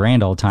having a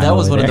grand old time. That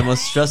was one of the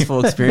most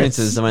stressful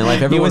experiences of my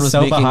life. Everyone was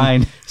so making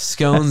behind.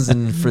 scones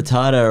and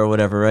frittata or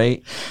whatever,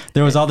 right?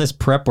 There was all this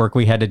prep work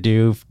we had to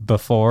do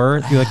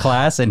before the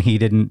class, and he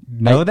didn't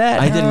know that.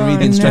 I didn't read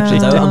the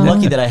instructions. I'm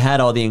lucky that I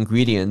had all the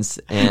ingredients,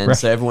 and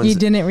so everyone's... You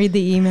didn't read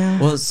the email?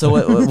 Well, so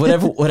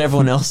what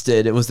everyone else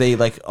did, it was they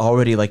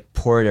already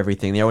poured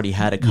everything. They already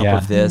had a cup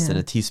of this and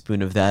a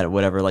teaspoon of that or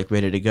whatever,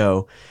 ready to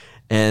go.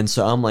 And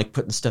so I'm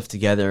putting stuff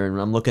together, and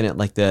I'm looking at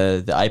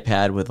the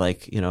iPad with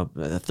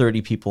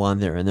 30 people on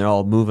there, and they're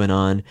all moving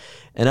on,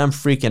 and I'm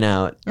freaking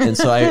out. And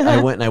so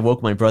I went and I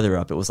woke my brother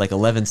up. It was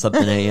 11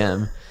 something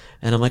a.m.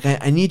 And I'm like,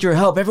 I need your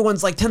help.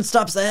 Everyone's 10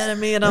 stops ahead of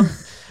me, and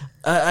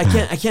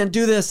I can't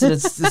do this, and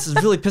this is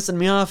really pissing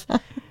me off.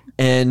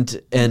 And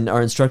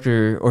our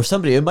instructor or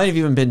somebody, it might have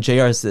even been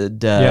JR,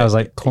 said, I was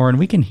like, Corin,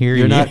 we can hear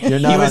you. You're not he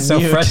was so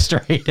mute.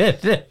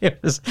 Frustrated.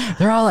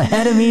 They're all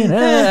ahead of me.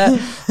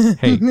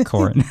 Hey,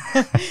 Corin.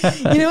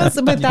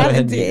 But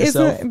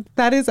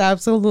that is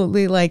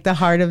absolutely the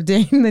heart of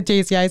dating the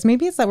JCIs.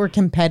 Maybe it's that we're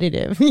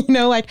competitive.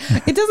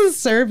 It doesn't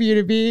serve you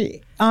to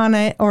be on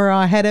it or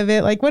ahead of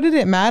it. What did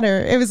it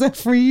matter? It was a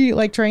free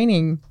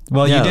tree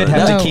Well, you did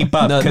have to keep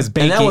up because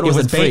baking. It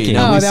was baking.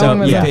 No, that one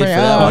wasn't free.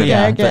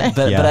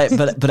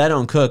 Okay. But I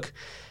don't cook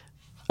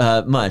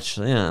much.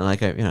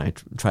 I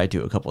tried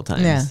to a couple of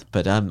times,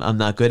 but I'm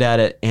not good at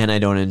it, and I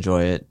don't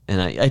enjoy it.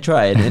 And I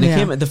tried,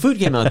 and the food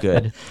came out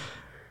good.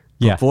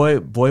 Yeah,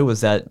 boy,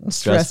 was that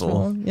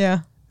stressful. Yeah,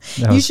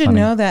 you should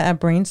know that at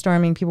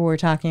brainstorming, people were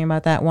talking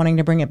about that, wanting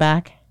to bring it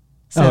back.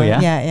 So,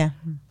 yeah.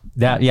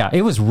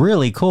 It was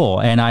really cool.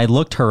 And I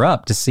looked her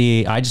up to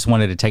see, I just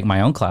wanted to take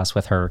my own class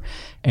with her.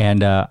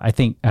 And I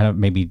think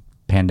maybe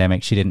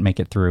pandemic, she didn't make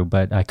it through,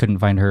 but I couldn't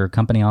find her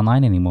company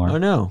online anymore. Oh,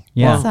 no.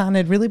 Yeah. That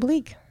sounded really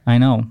bleak. I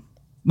know.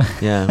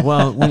 Yeah.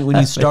 Well, when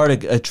you start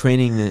a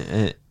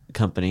training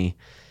company,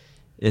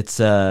 it's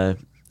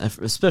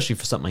especially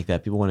for something like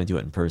that, people want to do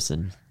it in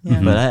person.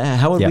 Yeah. But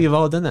how would we have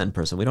all done that in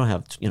person? We don't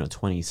have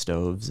 20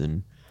 stoves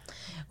and...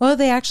 Well,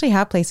 they actually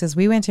have places.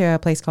 We went to a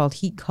place called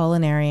Heat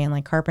Culinary in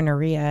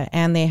Carpinteria,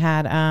 and they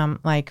had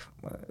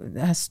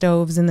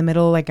stoves in the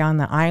middle, on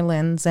the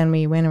islands, and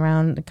we went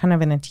around kind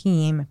of in a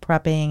team,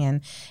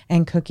 prepping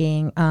and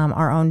cooking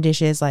our own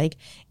dishes,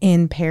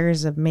 in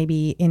pairs of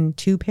maybe in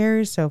 2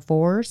 pairs, so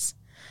 4s.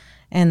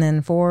 And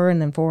then 4,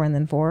 and then 4, and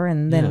then 4,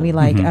 and then we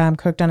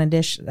cooked on a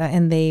dish,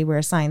 and they were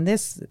assigned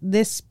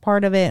this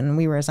part of it, and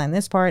we were assigned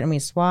this part, and we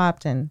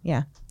swapped, and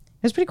it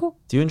was pretty cool.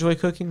 Do you enjoy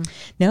cooking?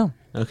 No.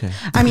 Okay.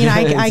 I mean,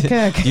 I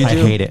cook.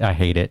 I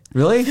hate it.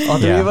 Really? All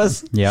 3 of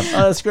us? Yep.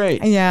 Oh, that's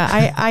great.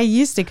 Yeah, I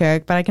used to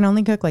cook, but I can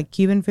only cook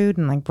Cuban food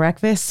and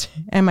breakfast.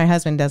 And my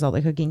husband does all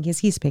the cooking because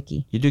he's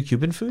picky. You do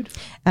Cuban food?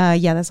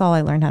 Yeah, that's all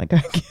I learned how to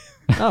cook.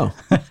 Oh,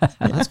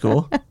 that's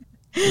cool.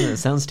 It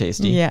sounds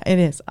tasty. Yeah, it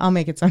is. I'll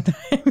make it sometime.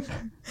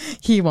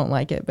 He won't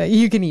like it, but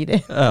you can eat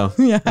it. Oh.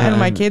 Yeah, and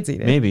my kids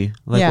eat it. Maybe.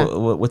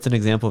 What's an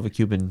example of a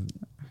Cuban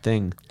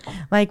thing.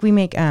 Like we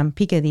make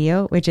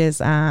picadillo, which is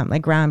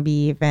like ground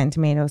beef and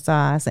tomato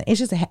sauce. It's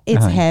just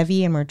it's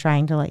heavy, and we're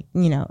trying to like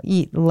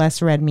eat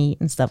less red meat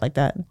and stuff like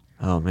that.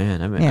 Oh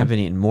man, I've been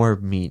eating more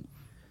meat,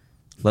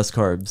 less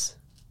carbs.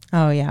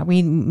 Oh yeah,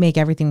 we make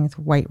everything with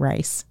white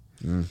rice.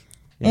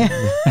 Yeah.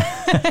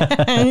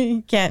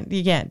 you can't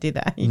do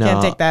that. You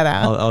can't take that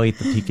out. I'll eat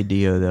the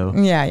picadillo though.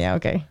 Yeah,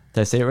 okay.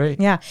 Did I say it right?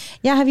 Yeah.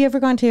 Have you ever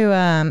gone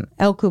to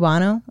El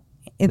Cubano?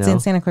 It's No. in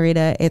Santa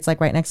Clarita. It's like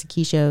right next to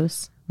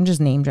Quicho's. I'm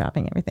just name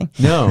dropping everything.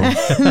 No.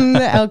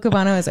 The El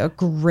Cubano is a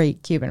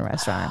great Cuban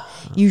restaurant.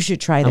 You should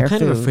try their I'm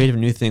kind food. of afraid of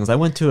new things. I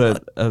went to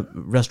a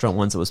restaurant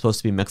once that was supposed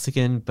to be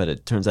Mexican, but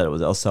it turns out it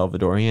was El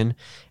Salvadorian,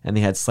 and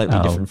they had slightly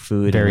different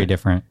food. Very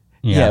different.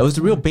 Yeah, it was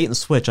a real bait and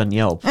switch on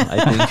Yelp,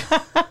 I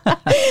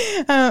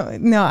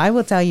think. No, I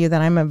will tell you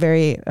that I'm a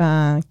very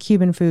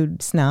Cuban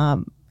food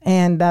snob,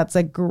 and that's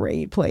a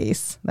great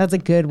place. That's a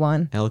good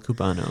one. El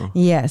Cubano.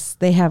 Yes,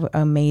 they have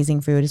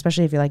amazing food,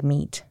 especially if you like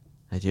meat.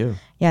 I do.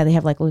 Yeah, they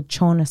have like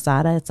lechon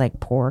asada. It's like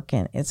pork,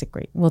 and it's a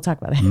great. We'll talk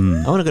about it. I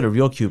want to go to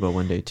Real Cuba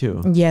one day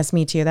too. Yes,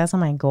 me too. That's on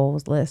my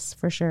goals list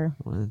for sure.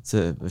 Well, I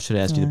should have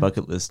asked you the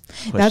bucket list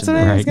question. That's what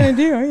there. I was going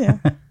to do. Oh, yeah.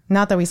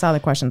 Not that we saw the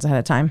questions ahead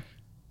of time.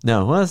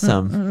 No, well,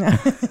 some.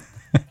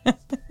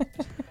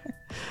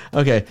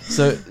 Okay,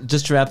 so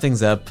just to wrap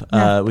things up,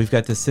 we've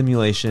got the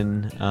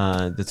simulation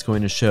that's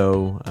going to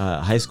show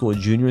high school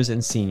juniors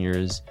and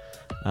seniors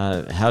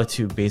how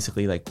to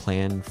basically like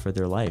plan for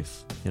their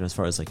life, as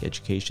far as like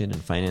education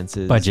and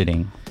finances,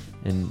 Budgeting.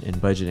 and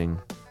budgeting.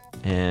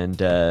 And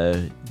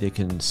they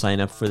can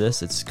sign up for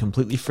this. It's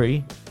completely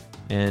free.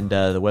 And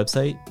the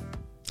website?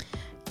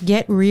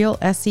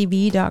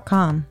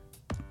 GetRealSCV.com.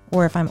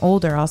 Or if I'm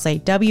older, I'll say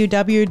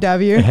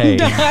www. Hey.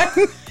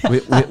 we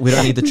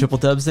don't need the triple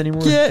dubs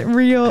anymore?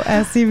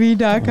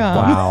 GetRealSCV.com.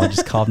 Wow,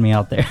 just called me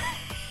out there.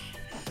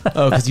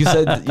 Oh, because you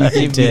said you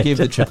gave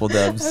the triple I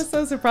dubs. was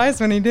so surprised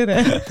when he did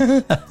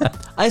it.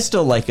 I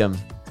still like them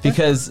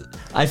because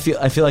I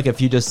feel like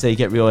if you just say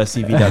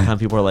getrealscv.com,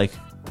 people are like,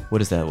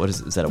 what is that?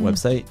 Is that a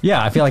website?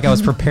 Yeah, I feel like I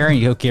was preparing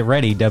you. Get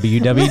ready,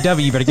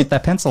 www. You better get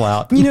that pencil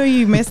out.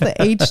 You missed the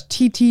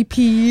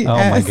HTTP. Oh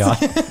my god.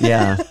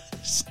 Yeah.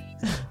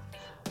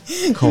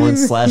 Colon /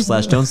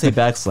 / don't say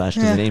backslash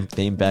because they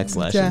name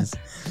backslashes.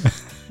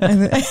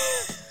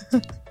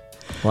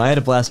 Well, I had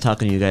a blast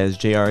talking to you guys.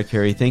 JR,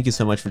 Carrie, thank you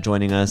so much for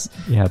joining us.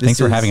 Yeah, thanks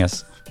for having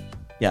us.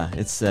 Yeah,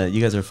 it's you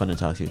guys are fun to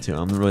talk to too.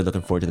 I'm really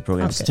looking forward to the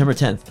program. Okay. September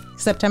 10th.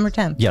 September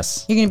 10th.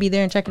 Yes. You're going to be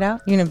there and check it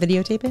out? You're going to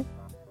videotape it?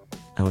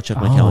 I will check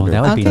my calendar.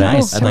 That would be Okay,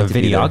 nice. cool. Have I'd a like to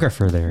be there.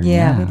 videographer there.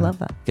 Yeah, we'd love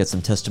that. Get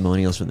some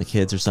testimonials from the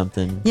kids or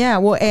something. Yeah,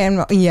 well,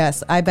 and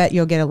yes, I bet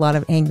you'll get a lot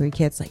of angry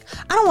kids like,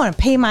 I don't want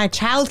to pay my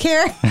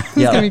childcare. It's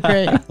Yeah. going to be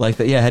great. Like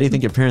that. Yeah, how do you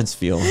think your parents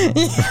feel? They're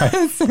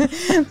going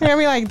to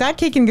be like, that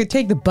kid can go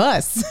take the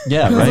bus.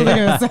 Yeah, That's what right.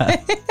 they're going to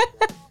say.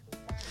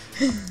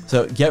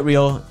 So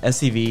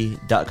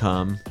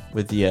getrealscv.com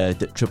with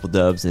the triple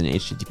dubs and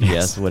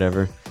HTTPS,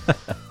 whatever.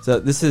 So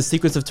this is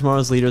Secrets of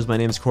Tomorrow's Leaders. My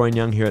name is Corin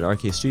Young here at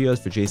RK Studios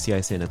for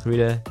JCI Santa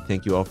Clarita.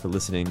 Thank you all for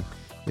listening.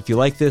 If you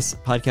like this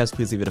podcast,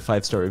 please leave it a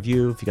 5-star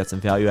review. If you got some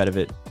value out of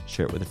it,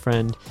 share it with a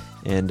friend.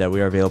 And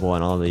we are available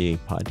on all the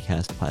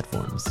podcast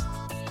platforms.